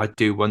 I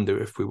do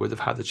wonder if we would have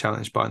had the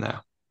challenge by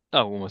now.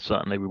 Oh, almost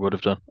certainly we would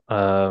have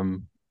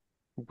done.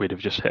 We'd have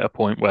just hit a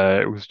point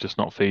where it was just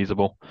not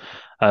feasible.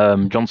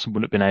 Johnson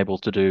wouldn't have been able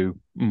to do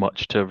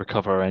much to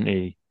recover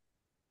any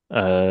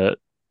uh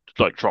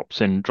like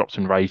drops in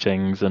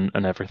ratings and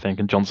everything.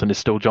 And Johnson is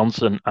still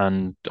Johnson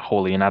and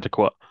wholly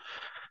inadequate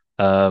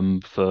for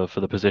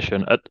the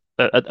position.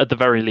 At the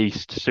very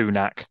least,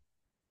 Sunak,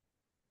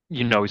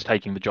 is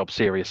taking the job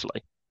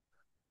seriously.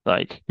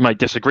 Like, you might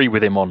disagree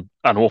with him on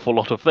an awful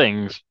lot of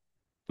things,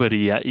 but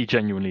he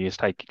genuinely is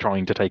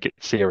trying to take it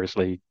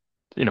seriously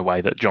in a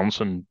way that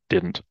Johnson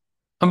didn't.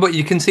 And but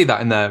you can see that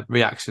in their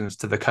reactions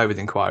to the COVID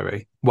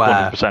inquiry,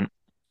 where 100%.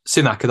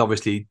 Sunak had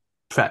obviously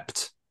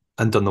prepped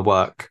and done the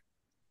work,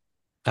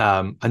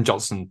 and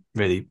Johnson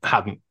really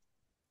hadn't.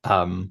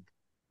 Um,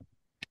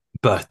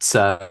 but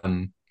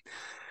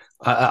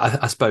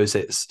I suppose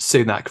it's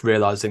Sunak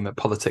realizing that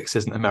politics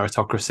isn't a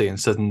meritocracy, and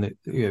suddenly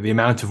the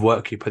amount of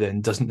work you put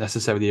in doesn't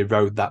necessarily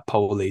erode that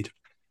poll lead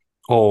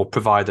or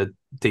provide a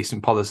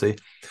decent policy.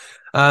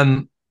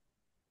 Um,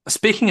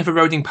 Speaking of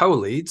eroding poll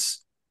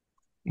leads,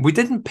 we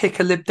didn't pick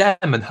a Lib Dem,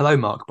 and hello,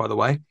 Mark, by the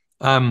way,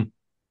 in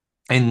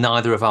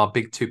neither of our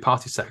big two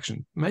party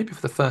section, maybe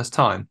for the first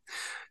time.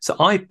 So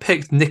I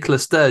picked Nicola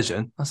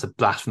Sturgeon. That's a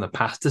blast from the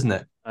past, isn't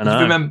it? I Do you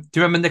know. remember? Do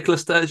you remember Nicola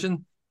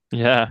Sturgeon?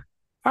 Yeah.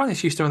 Apparently,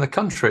 she used to run the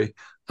country.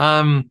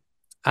 Um,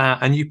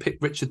 and you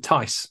picked Richard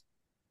Tice.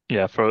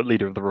 Yeah, for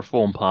leader of the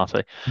Reform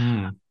Party.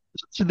 Hmm.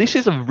 So this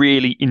is a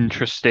really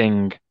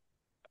interesting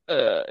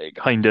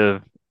kind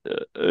of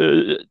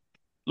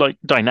like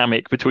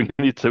dynamic between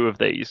the two of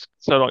these.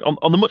 So like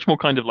on the much more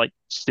kind of like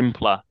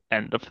simpler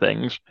end of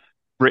things,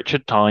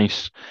 Richard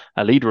Tice,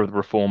 a leader of the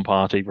Reform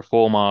Party,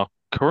 Reform are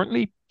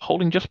currently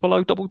holding just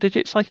below double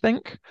digits, I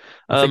think.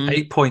 I think Um,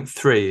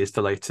 8.3 is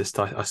the latest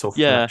I saw for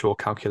the yeah, electoral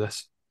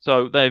calculus.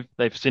 so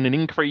they've seen an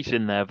increase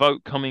in their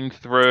vote coming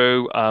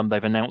through.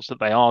 They've announced that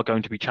they are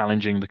going to be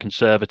challenging the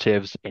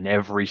Conservatives in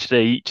every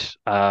seat,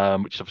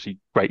 which is obviously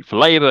great for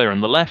Labour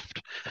and the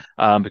left,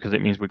 because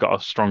it means we've got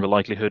a stronger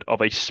likelihood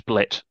of a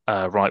split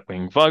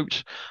right-wing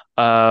vote.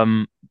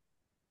 Um,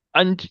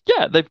 and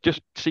yeah, they've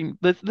just seen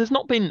there's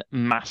not been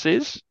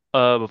masses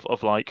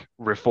of like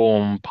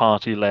Reform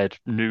Party-led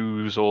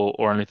news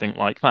or anything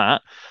like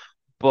that,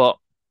 but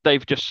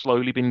they've just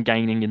slowly been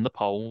gaining in the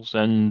polls,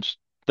 and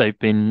they've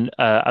been,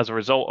 as a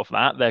result of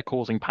that, they're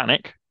causing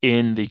panic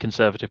in the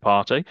Conservative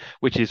Party,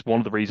 which is one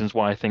of the reasons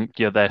why I think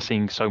they're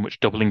seeing so much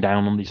doubling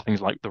down on these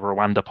things like the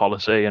Rwanda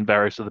policy and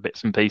various other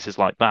bits and pieces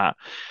like that,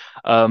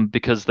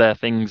 because they're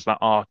things that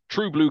are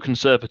true blue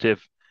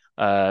conservative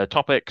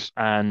topics,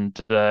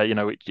 and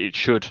it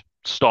should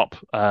stop,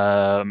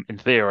 in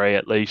theory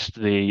at least,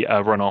 the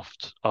runoff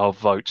of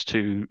votes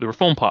to the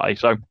Reform Party.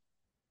 So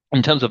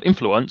in terms of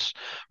influence,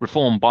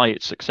 reform by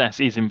its success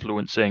is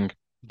influencing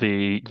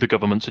the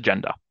government's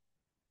agenda.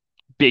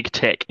 Big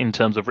tick in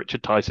terms of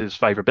Richard Tice's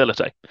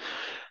favourability.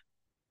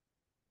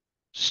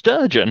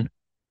 Sturgeon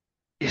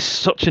is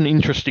such an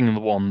interesting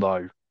one,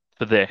 though,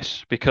 for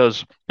this,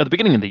 because at the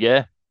beginning of the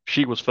year,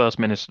 she was First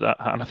Minister,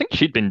 and I think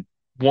she'd been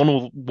one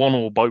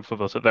or both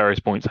of us at various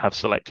points have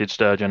selected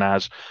Sturgeon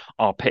as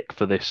our pick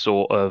for this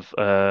sort of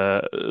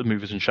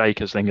movers and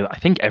shakers thing. I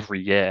think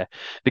every year,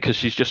 because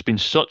she's just been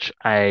such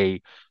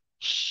a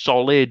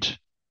solid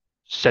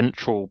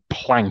central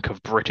plank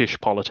of British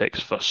politics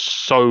for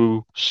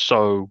so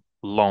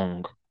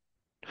long.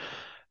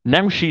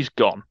 Now she's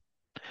gone,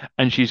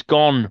 and she's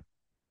gone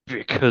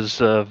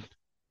because of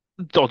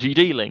dodgy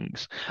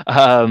dealings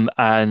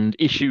and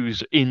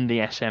issues in the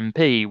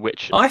SNP,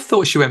 which I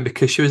thought she went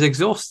because she was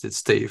exhausted,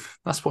 Steve.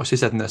 That's what she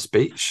said in her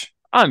speech.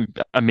 I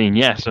mean,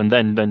 yes, and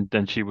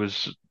then she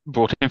was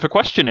brought in for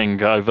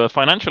questioning over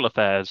financial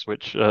affairs,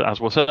 which as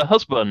was her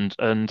husband,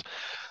 and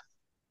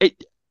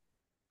it.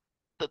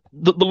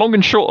 The long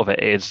and short of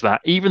it is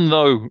that even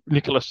though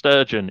Nicola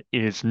Sturgeon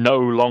is no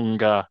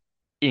longer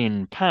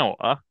in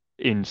power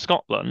in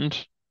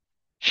Scotland,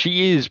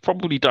 she is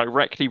probably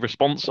directly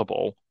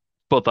responsible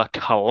for the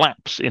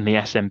collapse in the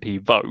SNP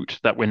vote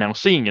that we're now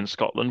seeing in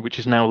Scotland, which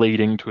is now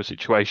leading to a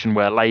situation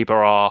where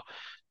Labour are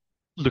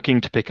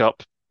looking to pick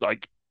up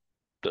like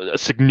a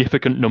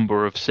significant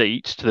number of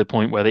seats to the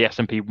point where the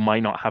SNP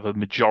might not have a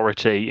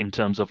majority in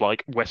terms of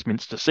like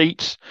Westminster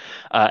seats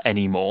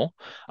anymore.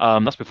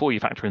 That's before you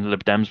factor in the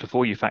Lib Dems,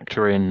 before you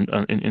factor in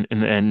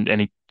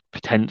any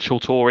potential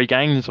Tory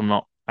gains. I'm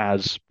not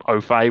as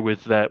au fait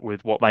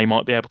with what they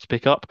might be able to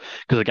pick up,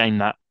 because again,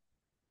 that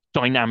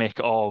dynamic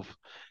of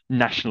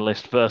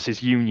nationalist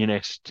versus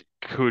unionist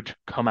could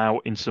come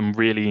out in some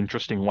really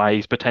interesting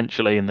ways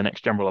potentially in the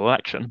next general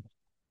election.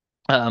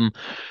 Um,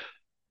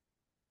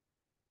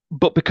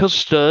 but because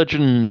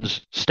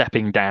Sturgeon's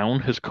stepping down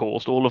has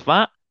caused all of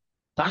that,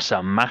 that's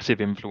a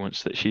massive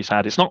influence that she's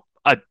had. It's not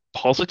a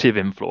positive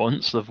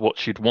influence of what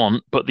she'd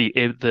want, but the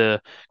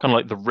kind of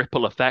like the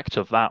ripple effect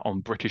of that on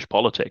British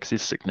politics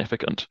is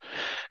significant.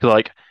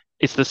 Like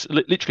it's this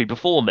literally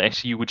before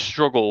this, you would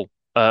struggle.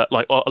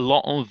 Like a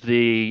lot of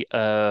the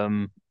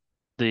kind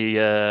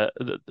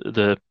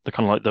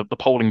of like the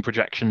polling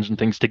projections and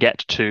things to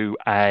get to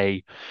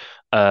a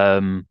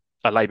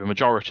Labour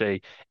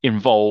majority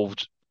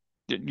involved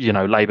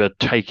Labour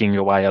taking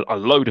away a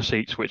load of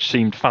seats which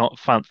seemed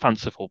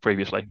fanciful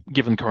previously,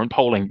 given current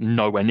polling,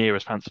 nowhere near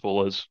as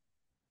fanciful as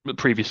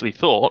previously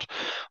thought,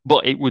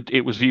 but it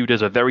was viewed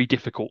as a very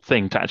difficult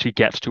thing to actually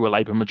get to a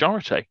Labour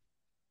majority.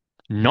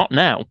 Not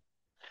now,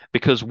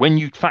 because when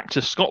you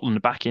factor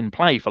Scotland back in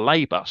play for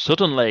Labour,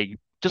 suddenly it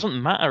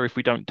doesn't matter if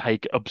we don't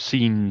take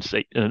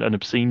an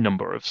obscene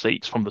number of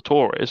seats from the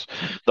Tories,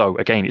 though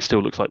again it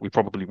still looks like we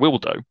probably will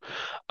do.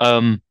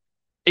 Um,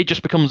 it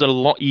just becomes a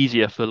lot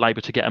easier for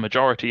Labour to get a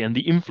majority, and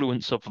the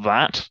influence of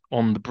that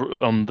on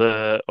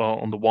the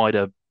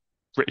wider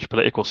British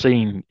political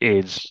scene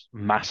is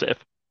massive.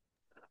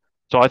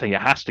 So I think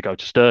it has to go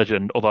to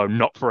Sturgeon, although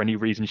not for any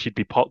reason she'd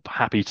be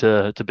happy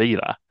to be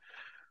there.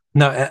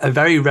 No, a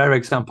very rare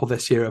example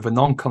this year of a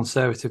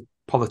non-conservative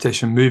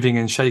politician moving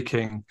and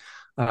shaking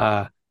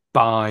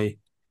by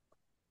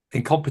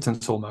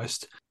incompetence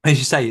almost. As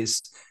you say,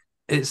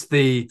 it's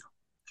the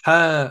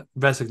her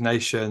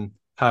resignation,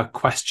 her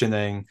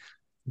questioning,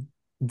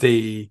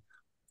 the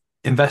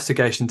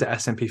investigation to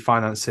SNP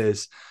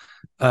finances,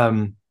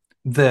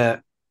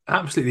 the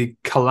absolutely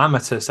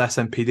calamitous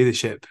SNP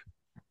leadership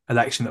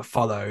election that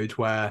followed,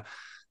 where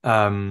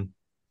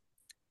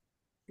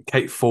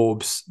Kate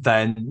Forbes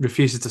then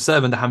refuses to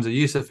serve under Hamza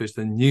Yousaf, who's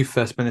the new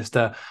First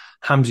Minister.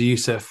 Hamza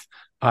Yousaf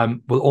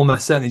will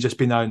almost certainly just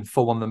be known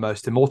for one of the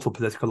most immortal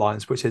political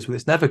lines, which is, well,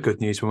 it's never good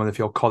news when one of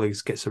your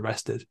colleagues gets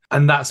arrested.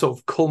 And that sort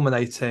of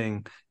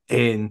culminating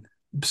in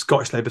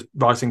Scottish Labour's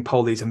rising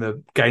poll leads and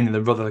the gain in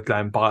the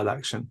Rutherglen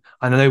by-election.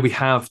 And I know we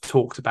have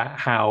talked about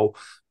how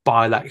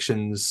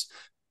by-elections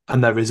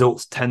and their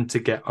results tend to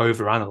get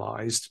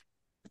over-analysed.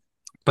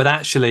 But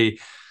actually,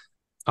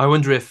 I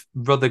wonder if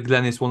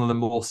Rutherglen is one of the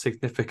more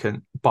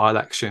significant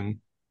by-election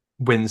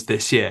wins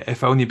this year,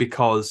 if only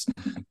because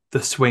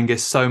the swing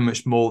is so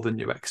much more than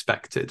you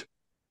expected.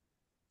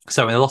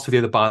 So in a lot of the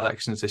other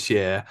by-elections this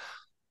year,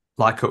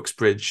 like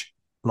Uxbridge,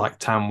 like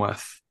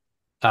Tamworth,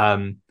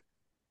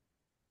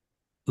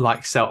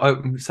 like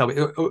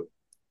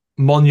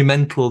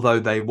monumental though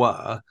they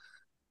were,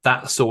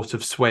 that sort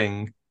of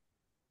swing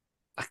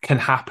can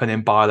happen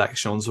in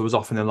by-elections or was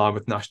often in line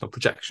with national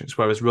projections,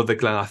 whereas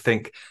Rutherglen, I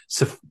think,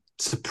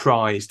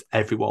 surprised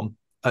everyone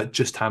at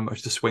just how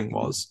much the swing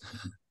was.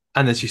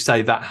 And as you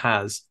say, that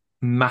has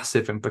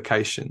massive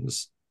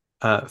implications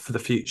for the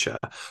future.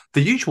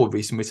 The usual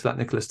reason we select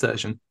Nicola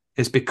Sturgeon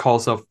is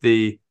because of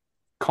the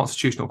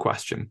constitutional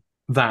question.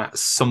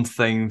 That's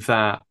something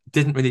that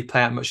didn't really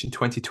play out much in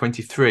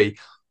 2023,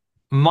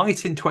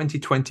 might in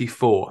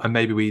 2024, and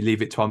maybe we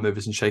leave it to our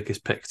movers and shakers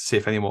pick to see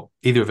if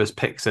either of us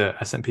picks a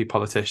SNP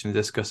politician and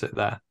discuss it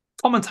there.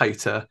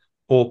 Commentator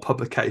or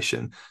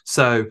publication.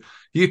 So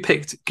you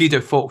picked Guido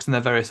Fawkes and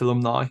their various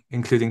alumni,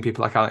 including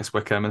people like Alex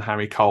Wickham and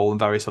Harry Cole and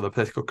various other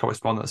political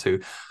correspondents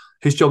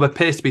whose job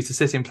appears to be to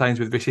sit in planes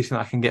with Rishi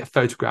Sunak and get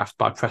photographed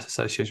by press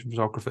association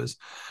photographers.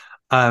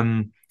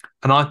 And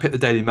I picked the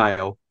Daily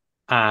Mail,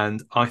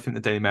 and I think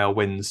the Daily Mail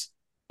wins.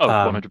 Oh,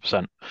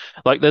 100%.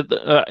 Like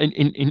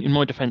in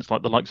my defense,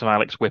 like the likes of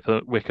Alex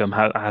Wickham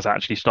has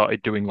actually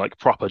started doing like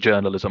proper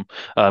journalism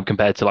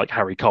compared to like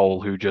Harry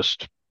Cole, who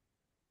just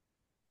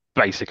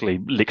basically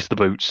licks the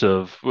boots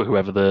of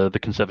whoever the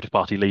Conservative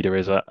Party leader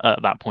is at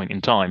that point in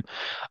time.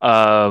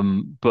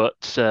 But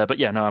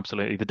yeah, no,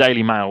 absolutely. The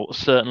Daily Mail,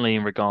 certainly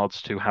in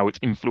regards to how it's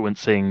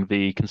influencing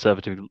the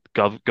Conservative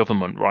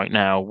government right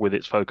now with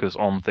its focus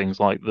on things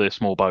like the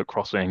small boat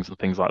crossings and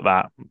things like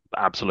that,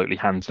 absolutely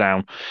hands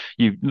down.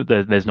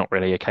 There's not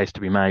really a case to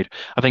be made.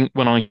 I think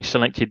when I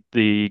selected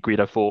the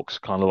Guido Fawkes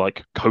kind of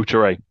like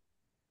coterie,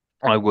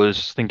 I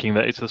was thinking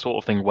that it's the sort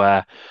of thing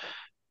where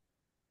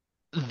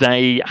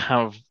they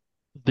have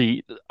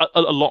a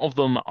lot of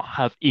them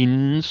have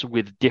ins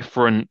with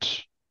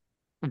different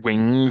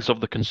wings of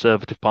the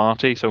Conservative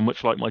Party. So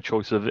much like my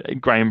choice of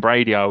Graham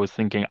Brady, I was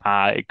thinking,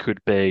 it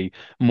could be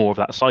more of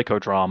that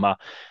psychodrama.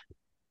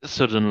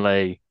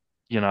 Suddenly,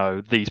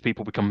 these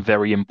people become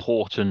very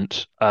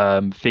important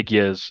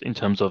figures in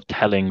terms of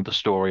telling the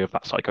story of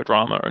that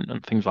psychodrama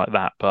and things like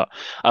that. But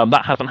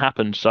that hasn't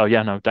happened. So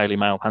yeah, no, Daily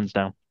Mail, hands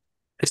down.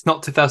 It's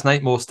not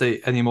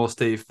 2008 anymore,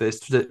 Steve. There's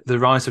the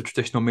rise of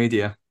traditional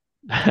media.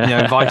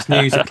 Vice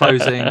News are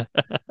closing.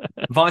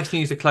 Vice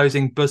News are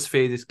closing.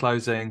 BuzzFeed is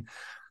closing.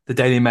 The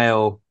Daily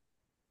Mail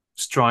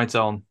strides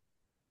on.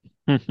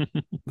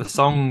 The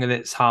song in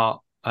its heart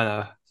and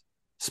a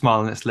smile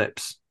on its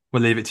lips.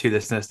 We'll leave it to you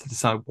listeners to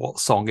decide what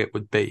song it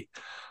would be.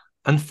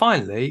 And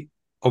finally,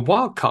 a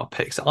wildcard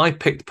pick. So I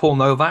picked Paul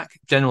Novak,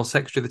 General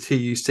Secretary of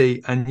the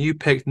TUC, and you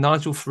picked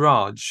Nigel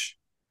Farage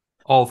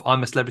of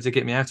I'm a Celebrity,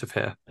 Get Me Out of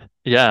Here.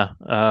 Yeah,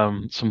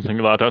 something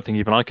that I don't think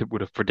even I would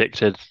have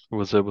predicted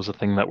was a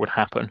thing that would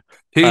happen.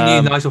 Who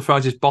knew Nigel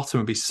Farage's bottom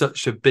would be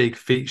such a big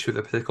feature of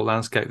the political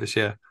landscape this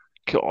year?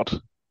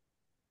 God.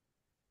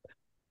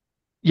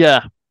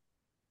 Yeah.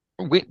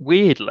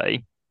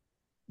 Weirdly,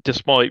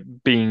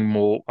 despite being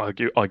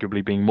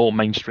arguably being more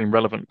mainstream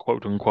relevant,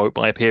 quote unquote,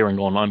 by appearing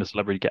on I'm a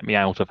Celebrity, Get Me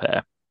Out of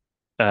Here,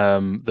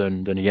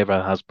 than he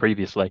ever has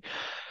previously.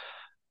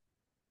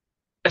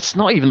 it's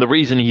not even the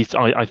reason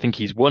I think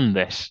he's won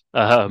this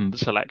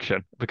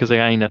selection because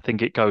again I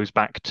think it goes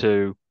back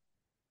to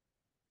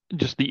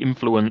just the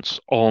influence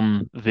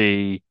on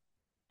the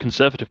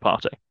Conservative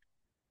Party.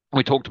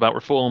 We talked about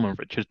reform and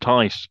Richard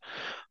Tice,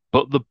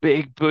 but the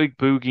big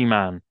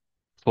boogeyman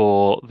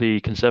for the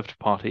Conservative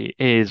Party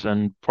is,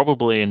 and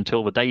probably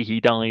until the day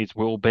he dies,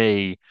 will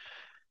be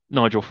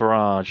Nigel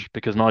Farage,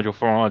 because Nigel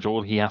Farage,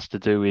 all he has to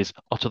do is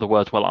utter the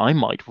words, well, I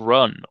might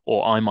run,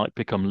 or I might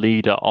become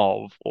leader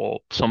of, or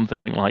something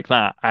like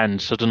that,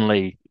 and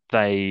suddenly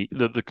the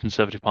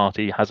Conservative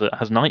Party has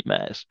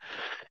nightmares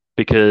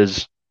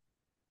because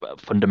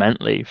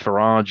fundamentally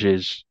Farage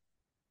is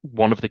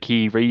one of the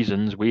key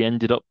reasons we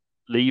ended up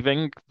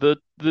leaving the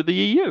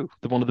EU,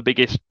 one of the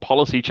biggest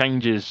policy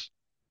changes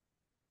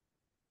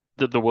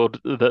that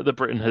that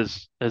Britain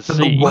has That the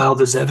seen. world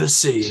has ever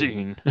seen.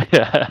 Seen.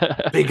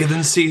 Yeah. Bigger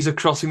than Caesar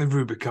crossing the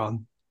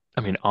Rubicon.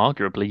 I mean,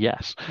 arguably,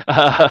 yes.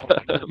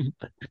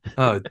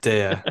 Oh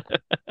dear.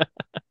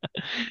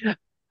 I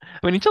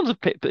mean, in terms of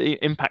the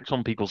impact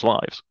on people's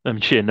lives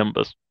and sheer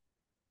numbers.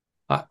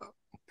 I,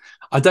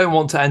 I don't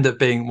want to end up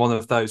being one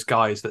of those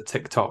guys that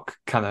TikTok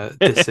kind of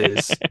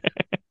disses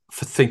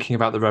for thinking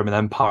about the Roman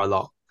Empire a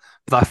lot.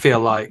 But I feel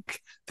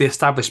like the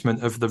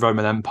establishment of the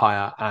Roman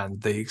Empire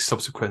and the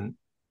subsequent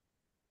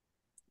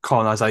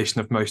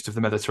colonization of most of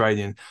the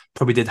Mediterranean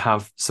probably did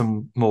have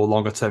some more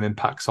longer term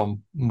impacts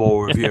on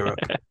more of Europe.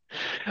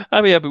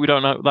 I mean, yeah, but we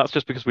don't know. That's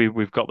just because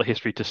we've got the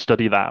history to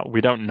study that.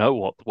 We don't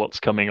know what's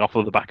coming off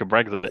of the back of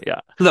Brexit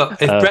yet. Look,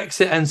 if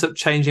Brexit ends up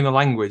changing the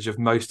language of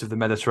most of the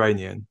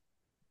Mediterranean,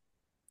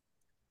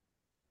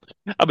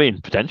 I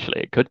mean,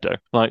 potentially it could do.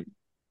 Like,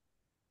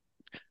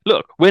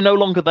 look, we're no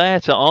longer there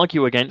to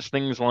argue against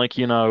things like,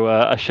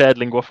 a shared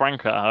lingua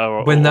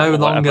franca we're no or whatever.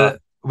 longer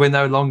we're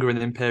no longer an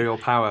imperial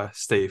power,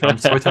 Steve. I'm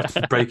sorry to have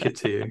to break it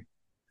to you.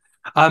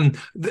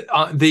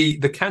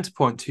 The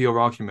counterpoint to your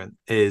argument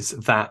is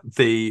that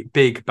the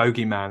big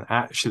bogeyman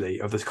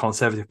actually of the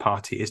Conservative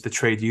Party is the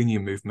trade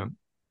union movement.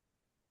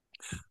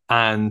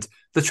 And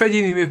the trade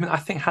union movement, I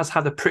think, has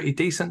had a pretty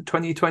decent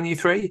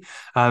 2023,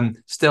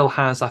 still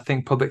has, I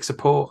think, public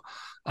support.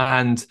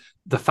 And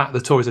the fact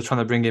the Tories are trying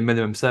to bring in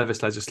minimum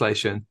service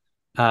legislation,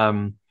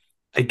 again,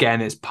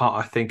 it's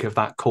part, I think, of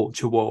that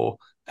culture war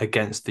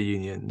against the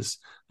unions.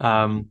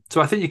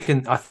 So I think you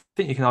can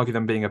argue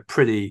them being a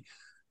pretty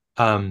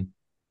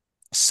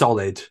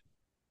solid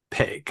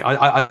pick.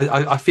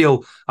 I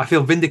feel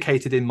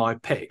vindicated in my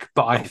pick,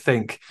 but I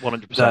think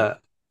 100%. that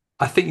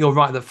I think you're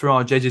right that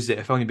Farage edges it,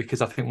 if only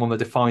because I think one of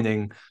the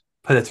defining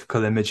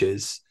political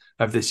images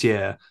of this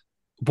year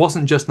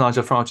wasn't just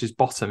Nigel Farage's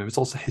bottom, it was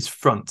also his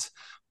front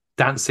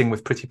dancing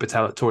with Priti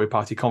Patel at Tory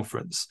party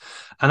conference.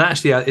 And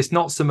actually, it's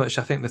not so much,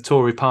 I think, the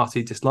Tory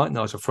party dislike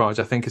Nigel Farage.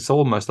 I think it's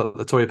almost like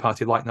the Tory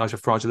party like Nigel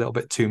Farage a little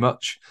bit too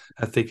much.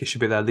 I think he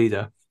should be their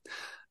leader.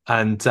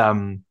 And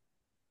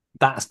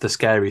that's the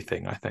scary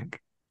thing, I think.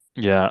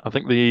 Yeah, I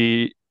think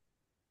the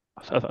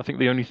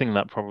only thing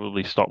that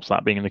probably stops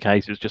that being the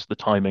case is just the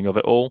timing of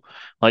it all.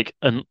 Like,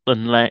 and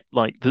like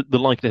the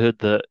likelihood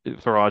that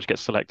Farage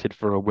gets selected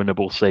for a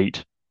winnable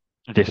seat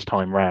this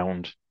time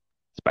round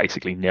is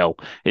basically nil.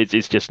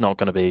 It's just not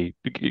going to be.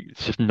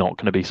 It's just not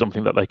going to be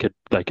something that they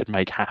could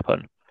make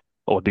happen,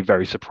 or I'd be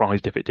very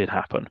surprised if it did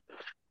happen.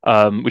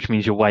 Which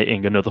means you're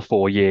waiting another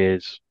 4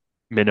 years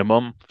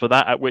minimum for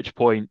that. At which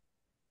point,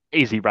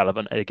 is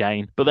irrelevant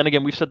again. But then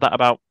again, we've said that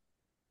about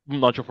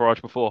Nigel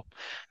Farage before,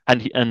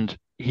 and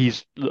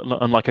he's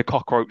unlike a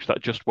cockroach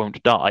that just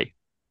won't die.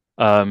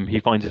 He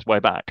finds his way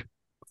back.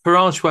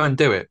 Farage won't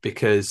do it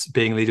because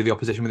being leader of the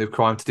opposition will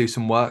require him to do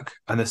some work.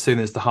 And as soon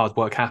as the hard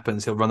work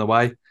happens, he'll run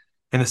away.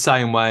 In the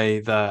same way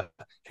that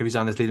he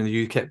resigned as leader of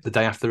the UKIP the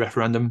day after the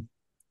referendum.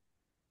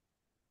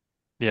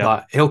 Yeah,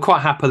 Like, he'll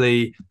quite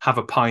happily have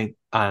a pint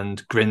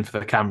and grin for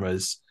the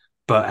cameras,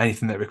 but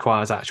anything that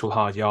requires actual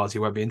hard yards, he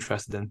won't be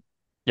interested in.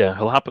 yeah,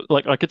 he'll happen.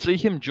 Like I could see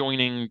him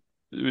joining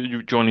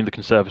the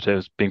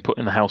Conservatives, being put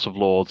in the House of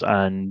Lords,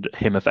 and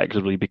him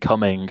effectively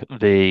becoming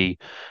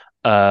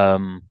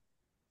um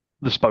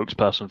the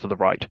spokesperson for the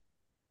right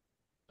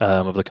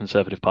of the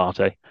Conservative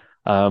Party,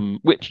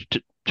 which,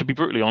 to be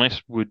brutally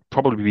honest, would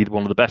probably be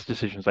one of the best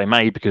decisions they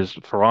made because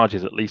Farage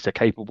is at least a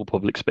capable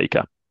public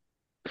speaker,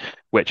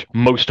 which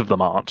most of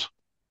them aren't.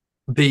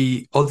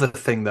 The other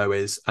thing, though,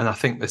 is, and I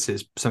think this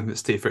is something that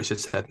Steve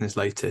Richards said in his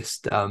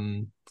latest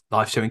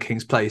live show in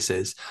King's Place,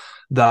 is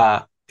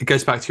that it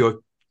goes back to your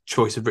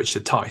choice of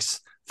Richard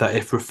Tice, that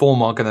if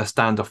Reform are going to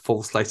stand a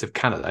full slate of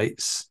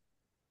candidates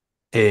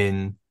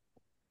in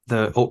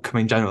the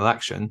upcoming general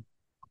election,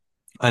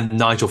 and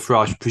Nigel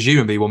Farage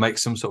presumably will make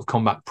some sort of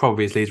comeback,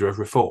 probably as leader of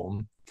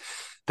Reform,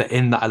 that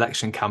in that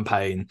election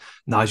campaign,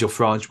 Nigel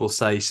Farage will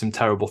say some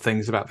terrible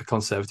things about the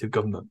Conservative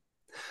government.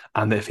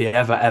 And if he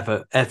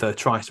ever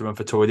tries to run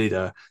for Tory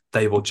leader,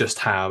 they will just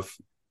have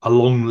a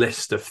long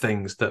list of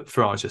things that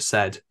Farage has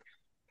said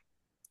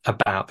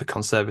about the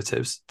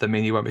Conservatives that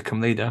mean he won't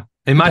become leader.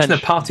 Imagine a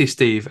party,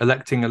 Steve,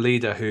 electing a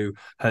leader who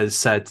has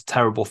said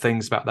terrible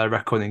things about their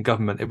record in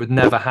government. It would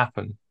never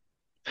happen.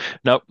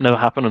 Nope, never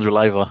happened under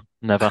Labour.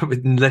 Never. It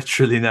would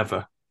literally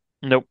never.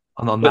 Nope.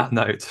 And on But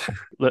that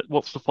note,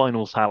 what's the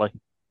final tally?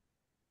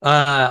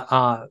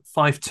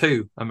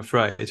 5-2, I'm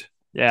afraid.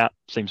 Yeah,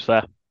 seems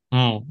fair.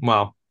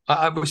 Well,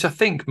 which I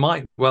think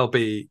might well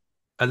be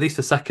at least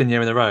the second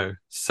year in a row.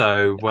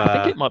 So, I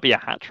think it might be a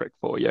hat trick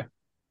for you.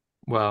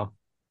 well,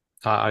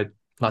 I'd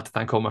like to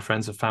thank all my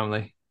friends and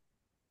family,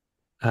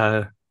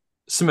 uh,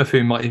 some of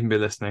whom might even be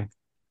listening.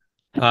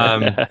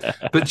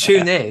 But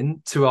tune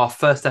in to our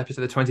first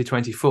episode of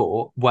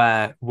 2024,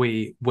 where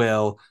we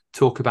will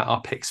talk about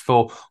our picks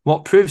for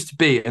what proves to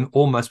be an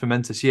almost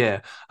momentous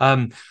year.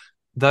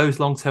 Those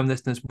long-term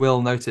listeners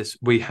will notice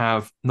we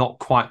have not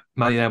quite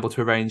been able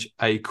to arrange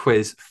a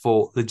quiz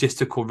for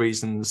logistical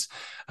reasons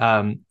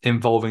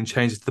involving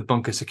changes to the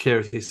bunker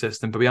security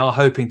system, but we are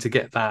hoping to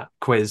get that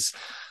quiz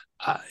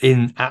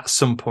in at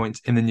some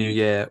point in the new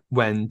year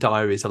when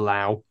diaries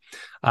allow.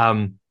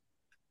 In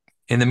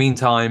the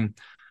meantime,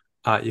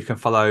 you can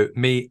follow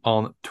me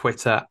on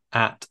Twitter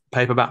at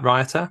Paperback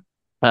Rioter.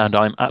 And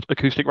I'm at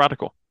Acoustic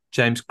Radical.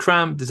 James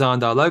Cram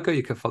designed our logo.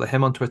 You can follow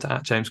him on Twitter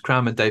at James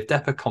Cram. And Dave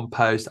Depper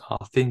composed our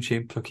theme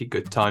tune, Plucky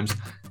Good Times.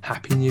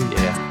 Happy New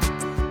Year.